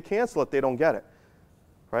up. If they cancel it, they don't get it,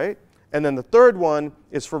 right? And then the third one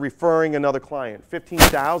is for referring another client,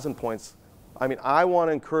 15,000 points. I mean, I want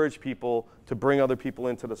to encourage people to bring other people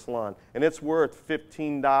into the salon, and it's worth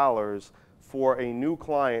 $15 for a new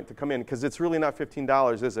client to come in, because it's really not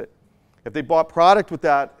 $15, is it? If they bought product with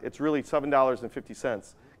that, it's really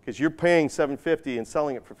 $7.50, because you're paying $7.50 and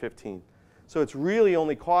selling it for $15. So it's really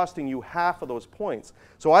only costing you half of those points.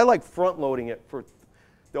 So I like front-loading it. For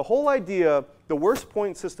the whole idea, the worst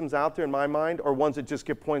point systems out there in my mind are ones that just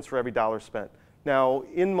give points for every $1 spent. Now,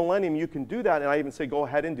 in Millennium, you can do that, and I even say go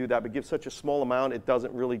ahead and do that, but give such a small amount, it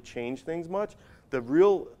doesn't really change things much. The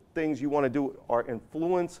real things you want to do are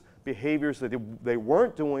influence behaviors that they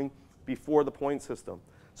weren't doing before the point system.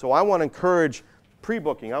 So I want to encourage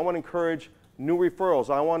pre-booking. I want to encourage new referrals.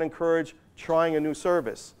 I want to encourage trying a new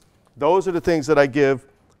service. Those are the things that I give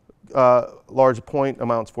large point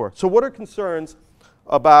amounts for. So what are concerns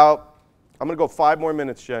about, I'm going to go 5 more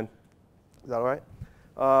minutes, Jen. Is that all right?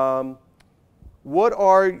 What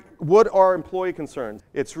are employee concerns?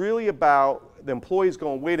 It's really about the employees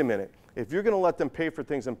going, wait a minute, if you're going to let them pay for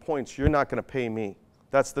things in points, you're not going to pay me.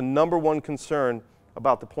 That's the #1 concern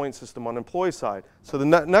about the point system on the employee side. So the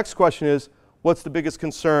next question is, what's the biggest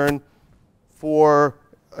concern for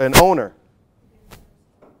an owner?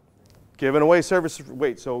 Giving away services.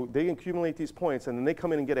 Wait, so they accumulate these points and then they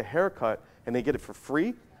come in and get a haircut and they get it for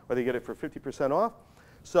free or they get it for 50% off?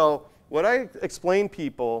 So what I explain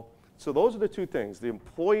people, so those are the two things. The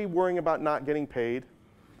employee worrying about not getting paid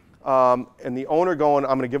and the owner going,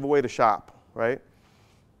 I'm going to give away the shop, right?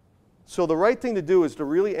 So the right thing to do is to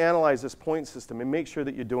really analyze this point system and make sure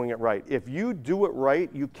that you're doing it right. If you do it right,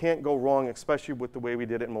 you can't go wrong, especially with the way we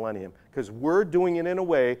did it in Millennium, because we're doing it in a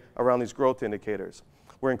way around these growth indicators.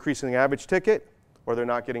 We're increasing the average ticket, or they're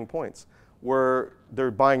not getting points.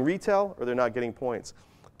 They're buying retail, or they're not getting points.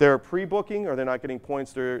 They're pre-booking, or they're not getting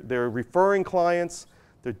points. They're referring clients.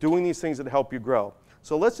 They're doing these things that help you grow.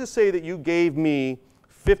 So let's just say that you gave me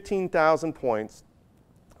 15,000 points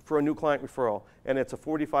for a new client referral, and it's a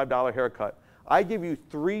 $45 haircut. I give you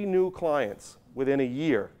 3 new clients within a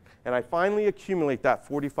year, and I finally accumulate that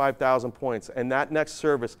 45,000 points, and that next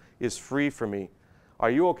service is free for me. Are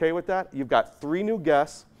you okay with that? You've got 3 new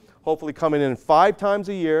guests, hopefully coming in 5 times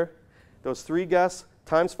a year. Those 3 guests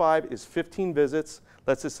times 5 is 15 visits.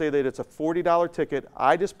 Let's just say that it's a $40 ticket.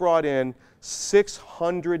 I just brought in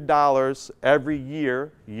 $600 every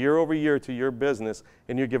year, year over year, to your business,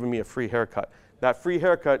 and you're giving me a free haircut. That free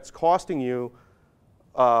haircut is costing you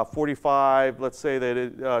 $45, let's say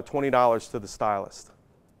that $20 to the stylist.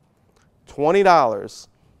 $20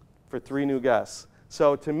 for 3 new guests.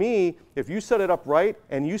 So to me, if you set it up right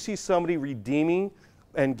and you see somebody redeeming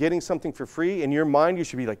and getting something for free, in your mind you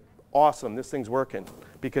should be like, awesome, this thing's working.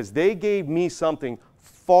 Because they gave me something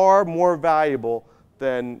far more valuable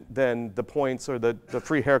than the points or the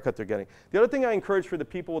free haircut they're getting. The other thing I encourage for the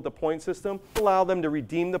people with the point system, allow them to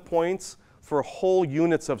redeem the points for whole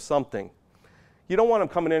units of something. You don't want them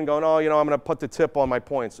coming in and going, oh, you know, I'm going to put the tip on my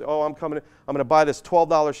points. Oh, I'm going to buy this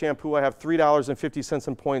 $12 shampoo. I have $3.50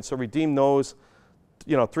 in points, so redeem those,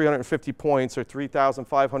 you know, 350 points or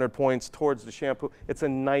 3,500 points towards the shampoo. It's a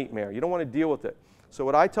nightmare. You don't want to deal with it. So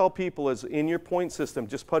what I tell people is, in your point system,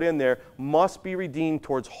 just put in there, must be redeemed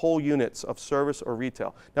towards whole units of service or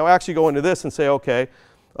retail. Now actually go into this and say, okay,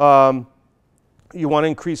 you want to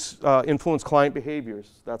increase, influence client behaviors.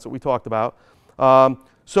 That's what we talked about.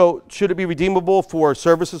 So should it be redeemable for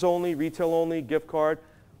services only, retail only, gift card?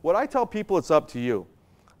 What I tell people, it's up to you.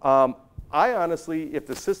 I honestly, if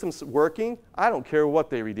the system's working, I don't care what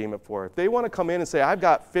they redeem it for. If they want to come in and say, I've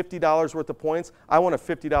got $50 worth of points, I want a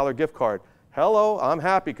 $50 gift card. Hello, I'm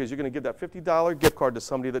happy because you're going to give that $50 gift card to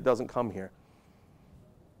somebody that doesn't come here.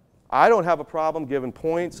 I don't have a problem giving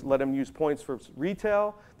points, let them use points for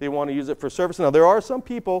retail. They want to use it for service. Now, there are some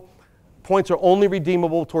people, points are only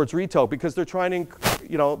redeemable towards retail because they're trying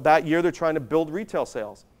to, that year they're trying to build retail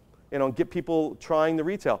sales, get people trying the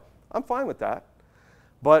retail. I'm fine with that.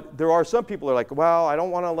 But there are some people who are like, well, I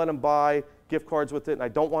don't want to let them buy gift cards with it, and I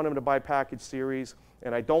don't want them to buy package series,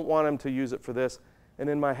 and I don't want them to use it for this. And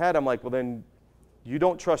in my head, I'm like, well, then you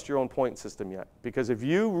don't trust your own point system yet. Because if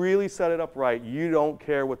you really set it up right, you don't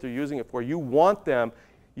care what they're using it for. You want the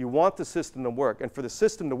system to work. And for the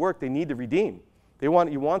system to work, they need to redeem. You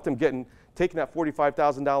want them taking that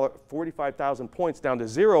 45,000 points down to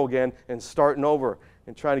 0 again and starting over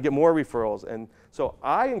and trying to get more referrals. And so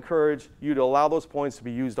I encourage you to allow those points to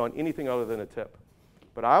be used on anything other than a tip.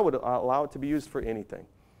 But I would allow it to be used for anything,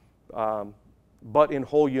 but in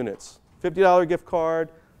whole units. $50 gift card,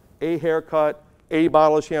 a haircut, a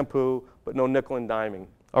bottle of shampoo, but no nickel and diming.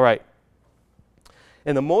 All right.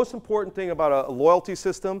 And the most important thing about a loyalty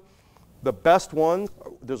system, the best one,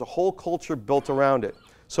 there's a whole culture built around it.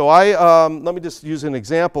 So let me just use an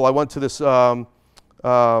example. I went to this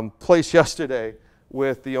place yesterday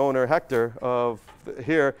with the owner, Hector, of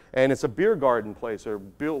here, and it's a beer garden place, or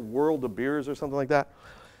World of Beers or something like that.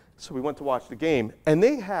 So we went to watch the game, and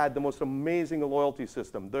they had the most amazing loyalty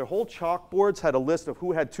system. Their whole chalkboards had a list of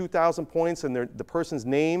who had 2,000 points and the person's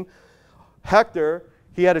name. Hector,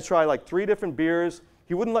 he had to try like 3 different beers.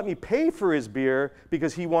 He wouldn't let me pay for his beer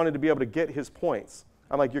because he wanted to be able to get his points.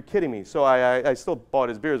 I'm like, you're kidding me. So I still bought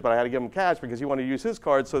his beers, but I had to give him cash because he wanted to use his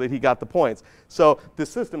card so that he got the points. So the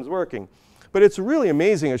system's working. But it's really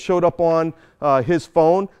amazing. It showed up on his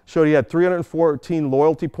phone, showed he had 314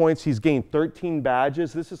 loyalty points. He's gained 13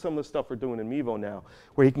 badges. This is some of the stuff we're doing in Mevo now,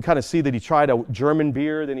 where he can kind of see that he tried a German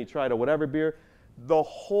beer, then he tried a whatever beer.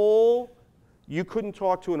 You couldn't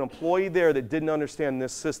talk to an employee there that didn't understand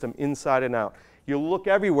this system inside and out. You look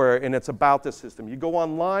everywhere, and it's about the system. You go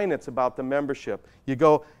online, it's about the membership. You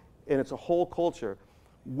go, and it's a whole culture.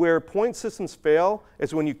 Where point systems fail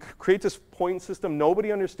is when you create this point system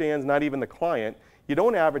nobody understands, not even the client. You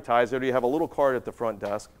don't advertise it, or you have a little card at the front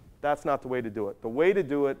desk. That's not the way to do it. The way to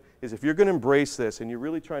do it is if you're going to embrace this and you're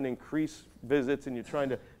really trying to increase visits and you're trying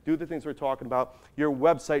to do the things we're talking about, your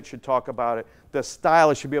website should talk about it. The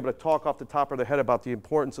stylist should be able to talk off the top of their head about the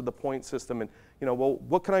importance of the point system and, well,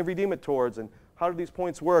 what can I redeem it towards and how do these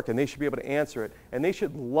points work? And they should be able to answer it. And they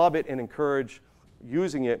should love it and encourage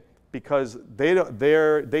using it because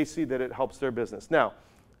they see that it helps their business. Now,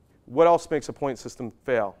 what else makes a point system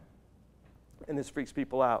fail? And this freaks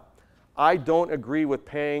people out. I don't agree with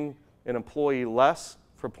paying an employee less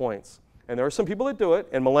for points. And there are some people that do it,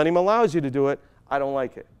 and Millennium allows you to do it. I don't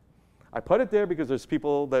like it. I put it there because there's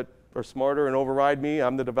people that are smarter and override me.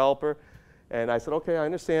 I'm the developer. And I said, okay, I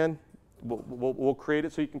understand. We'll create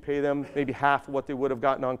it so you can pay them maybe half of what they would have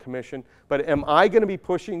gotten on commission. But am I going to be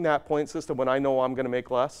pushing that point system when I know I'm going to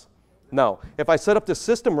make less? No. If I set up the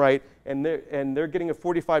system right and they're getting a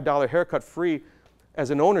 $45 haircut free, as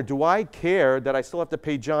an owner, do I care that I still have to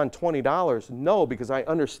pay John $20? No, because I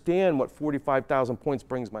understand what 45,000 points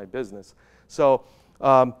brings my business. So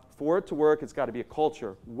for it to work, it's got to be a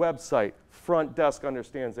culture, website, front desk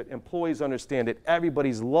understands it, employees understand it,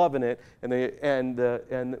 everybody's loving it, and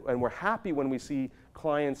we're happy when we see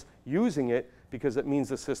clients using it because it means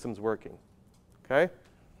the system's working. Okay?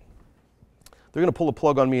 They're going to pull a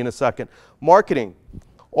plug on me in a second. Marketing.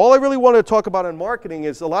 All I really want to talk about in marketing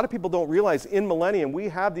is a lot of people don't realize in Millennium we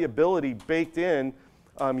have the ability baked in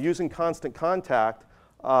using Constant Contact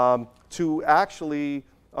to actually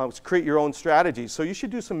create your own strategies. So you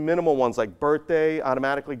should do some minimal ones like birthday,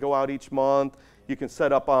 automatically go out each month. You can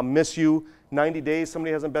set up miss you 90 days.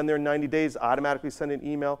 Somebody hasn't been there in 90 days, automatically send an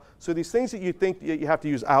email. So these things that you think you have to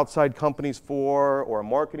use outside companies for or a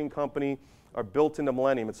marketing company are built into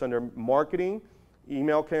Millennium. It's under marketing,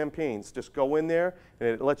 email campaigns. Just go in there and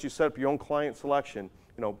it lets you set up your own client selection.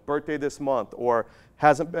 Birthday this month, or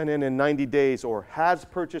hasn't been in 90 days, or has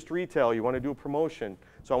purchased retail, you want to do a promotion.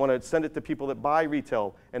 So I want to send it to people that buy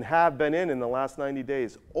retail and have been in the last 90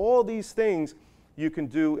 days. All these things you can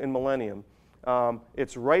do in Millennium.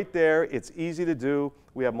 It's right there. It's easy to do.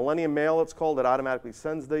 We have Millennium Mail, it's called, that automatically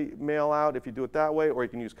sends the mail out if you do it that way, or you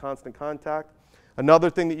can use Constant Contact.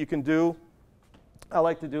 Another thing that you can do, I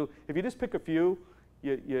like to do, if you just pick a few,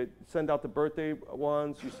 you send out the birthday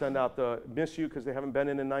ones, you send out the miss you because they haven't been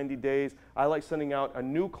in 90 days. I like sending out a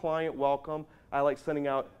new client welcome. I like sending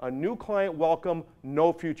out a new client welcome,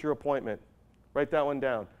 no future appointment. Write that one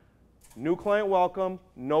down. New client welcome,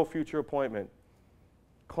 no future appointment.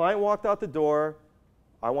 Client walked out the door.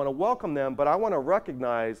 I want to welcome them, but I want to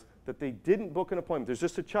recognize that they didn't book an appointment. There's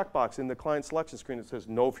just a checkbox in the client selection screen that says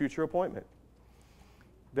no future appointment.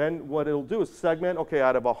 Then what it'll do is segment, okay,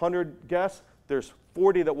 out of 100 guests, there's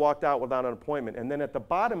 40 that walked out without an appointment. And then at the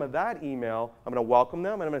bottom of that email, I'm going to welcome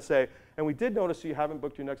them, and I'm going to say, and we did notice you haven't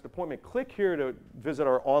booked your next appointment. Click here to visit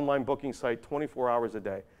our online booking site 24 hours a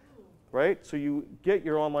day. Right? So you get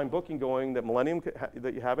your online booking going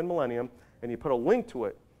that you have in Millennium, and you put a link to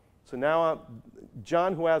it. So now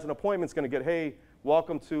John, who has an appointment, is going to get, hey,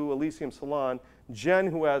 welcome to Elysium Salon. Jen,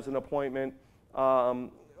 who has an appointment,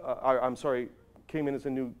 I'm sorry, came in as a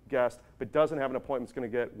new guest, but doesn't have an appointment, is going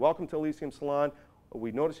to get, welcome to Elysium Salon.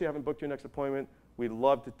 We noticed you haven't booked your next appointment. We'd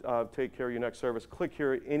love to take care of your next service. Click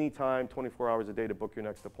here anytime, 24 hours a day to book your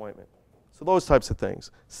next appointment. So those types of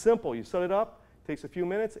things. Simple. You set it up. Takes a few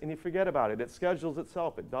minutes, and you forget about it. It schedules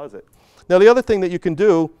itself. It does it. Now, the other thing that you can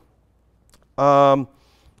do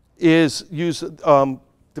is use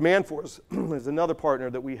Demandforce. There's another partner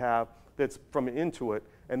that we have that's from Intuit,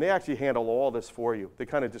 and they actually handle all this for you. They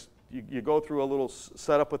kind of just, you go through a little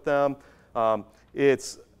setup with them.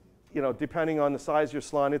 It's, you know, depending on the size of your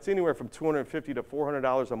salon, it's anywhere from $250 to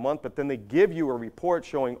 $400 a month, but then they give you a report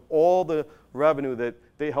showing all the revenue that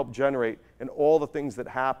they help generate and all the things that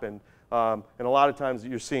happened. And a lot of times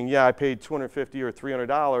you're seeing, yeah, I paid $250 or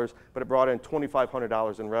 $300, but it brought in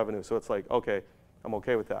 $2,500 in revenue. So it's like, okay, I'm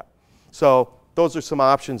okay with that. So those are some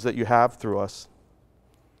options that you have through us.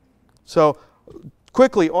 So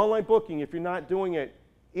quickly, online booking, if you're not doing it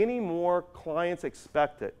anymore, clients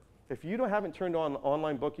expect it. If you haven't turned on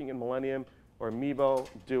online booking in Millennium or Mevo,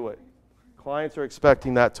 do it. Clients are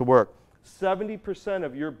expecting that to work. 70%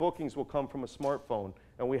 of your bookings will come from a smartphone.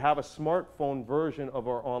 And we have a smartphone version of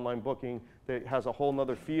our online booking that has a whole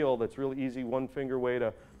nother feel that's really easy, one-finger way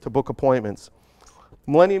to book appointments.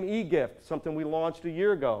 Millennium eGift, something we launched a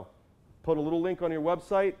year ago. Put a little link on your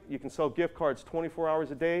website. You can sell gift cards 24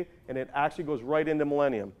 hours a day, and it actually goes right into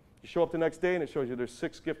Millennium. You show up the next day, and it shows you there's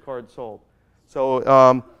 6 gift cards sold.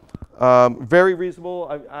 So very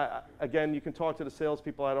reasonable. Again, you can talk to the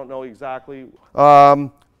salespeople. I don't know exactly.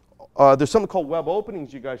 There's something called web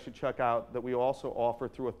openings you guys should check out that we also offer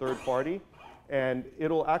through a third party. And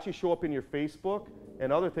it'll actually show up in your Facebook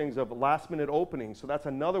and other things of last-minute openings. So that's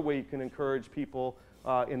another way you can encourage people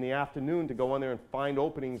in the afternoon to go on there and find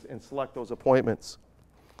openings and select those appointments.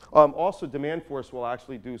 Also, Demandforce will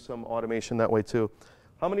actually do some automation that way too.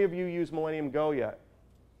 How many of you use Millennium Go yet?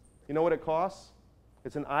 You know what it costs?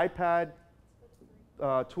 It's an iPad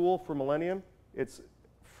tool for Millennium. It's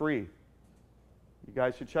free. You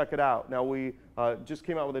guys should check it out. Now, we just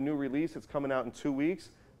came out with a new release. It's coming out in 2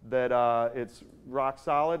 weeks. That it's rock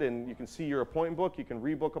solid, and you can see your appointment book. You can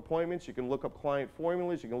rebook appointments. You can look up client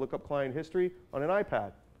formulas. You can look up client history on an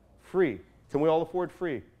iPad. Free. Can we all afford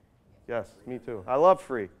free? Yes, me too. I love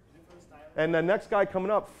free. And the next guy coming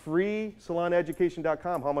up, free,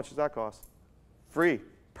 saloneducation.com. How much does that cost? Free.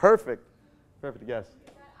 Perfect. Perfect, yes. Is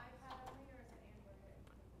that iPad only or is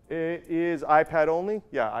it Android? It is iPad only?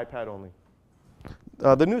 Yeah, iPad only.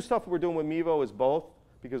 The new stuff we're doing with Mevo is both,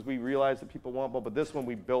 because we realize that people want both, but this one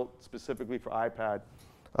we built specifically for iPad.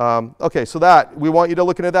 Okay, so that, we want you to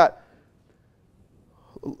look into that.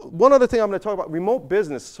 One other thing I'm going to talk about, remote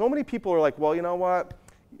business. So many people are like, well, you know what?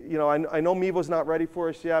 You know, I know Mevo's not ready for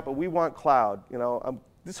us yet, but we want cloud. You know,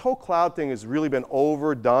 this whole cloud thing has really been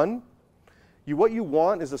overdone. What you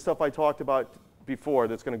want is the stuff I talked about before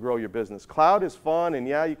that's going to grow your business. Cloud is fun, and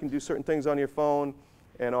yeah, you can do certain things on your phone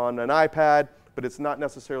and on an iPad, but it's not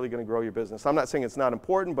necessarily going to grow your business. I'm not saying it's not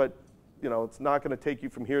important, but you know, it's not going to take you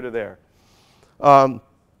from here to there.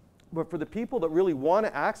 But for the people that really want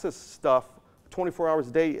to access stuff 24 hours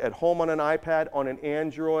a day at home on an iPad, on an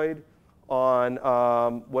Android, on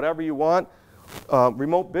whatever you want,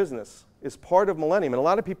 remote business is part of Millennium. And a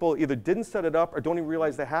lot of people either didn't set it up or don't even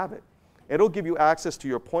realize they have it. It'll give you access to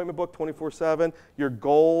your appointment book 24/7, your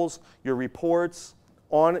goals, your reports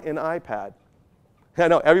on an iPad. I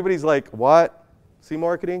know, everybody's like, what? See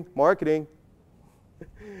marketing? Marketing.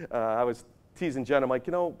 I was teasing Jen. I'm like,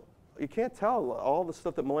 you know, you can't tell all the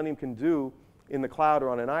stuff that Millennium can do in the cloud or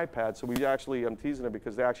on an iPad. So we actually, I'm teasing her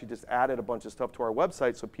because they actually just added a bunch of stuff to our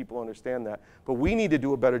website so people understand that. But we need to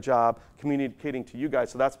do a better job communicating to you guys.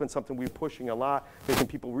 So that's been something we're pushing a lot, making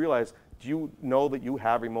people realize, do you know that you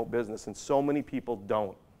have remote business? And so many people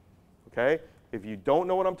don't, okay? If you don't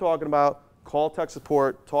know what I'm talking about, call tech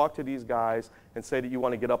support, talk to these guys, and say that you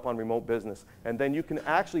want to get up on remote business. And then you can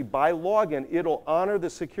actually, by login, it'll honor the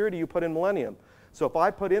security you put in Millennium. So if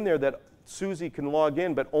I put in there that Susie can log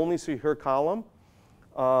in but only see her column.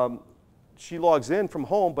 She logs in from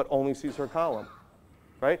home but only sees her column,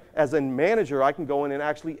 right? As a manager, I can go in and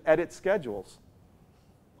actually edit schedules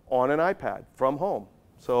on an iPad from home.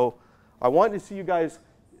 So I want to see you guys,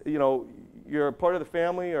 you know, you're a part of the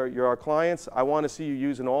family or you're our clients. I want to see you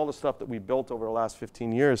using all the stuff that we built over the last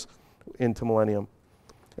 15 years into Millennium.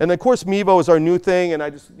 And then, of course, Mevo is our new thing, and I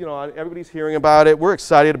just, you know, everybody's hearing about it. We're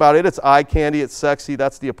excited about it. It's eye candy. It's sexy.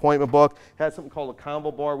 That's the appointment book. It has something called a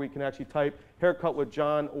combo bar where you can actually type haircut with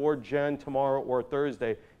John or Jen tomorrow or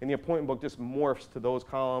Thursday, and the appointment book just morphs to those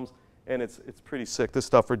columns, and it's pretty sick, this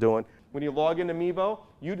stuff we're doing. When you log into Mevo,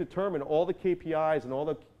 you determine all the KPIs and all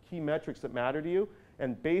the key metrics that matter to you,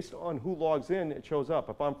 and based on who logs in, it shows up.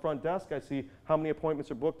 If I'm front desk, I see how many appointments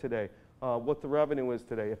are booked today. What the revenue is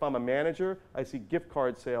today. If I'm a manager, I see gift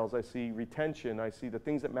card sales, I see retention, I see the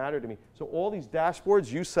things that matter to me. So all these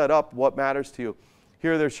dashboards, you set up what matters to you.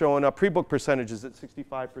 Here they're showing up pre-book percentages at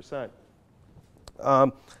 65%.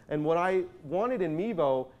 And what I wanted in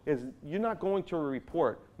Mevo is you're not going to a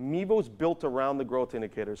report. Mevo's built around the growth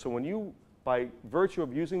indicator. So when you, by virtue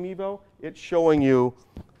of using Mevo, it's showing you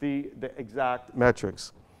the exact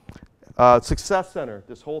metrics. Success Center,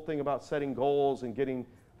 this whole thing about setting goals and getting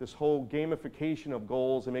this whole gamification of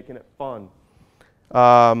goals and making it fun.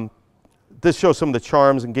 This shows some of the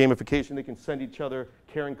charms and gamification. They can send each other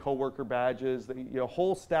caring coworker badges.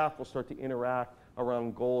 Whole staff will start to interact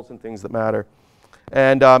around goals and things that matter.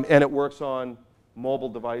 And it works on mobile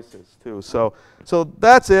devices too. So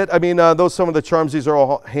that's it. I mean, those are some of the charms. These are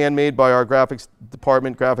all handmade by our graphics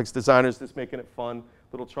department, graphics designers, just making it fun.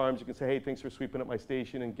 Little charms. You can say, hey, thanks for sweeping up my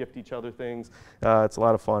station, and gift each other things. It's a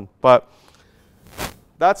lot of fun. But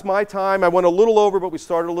that's my time. I went a little over, but we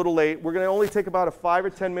started a little late. We're going to only take about a 5 or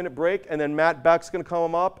 10 minute break, and then Matt Beck's going to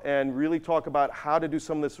come up and really talk about how to do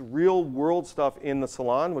some of this real world stuff in the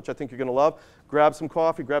salon, which I think you're going to love. Grab some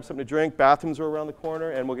coffee, grab something to drink. Bathrooms are around the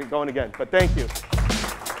corner, and we'll get going again. But thank you.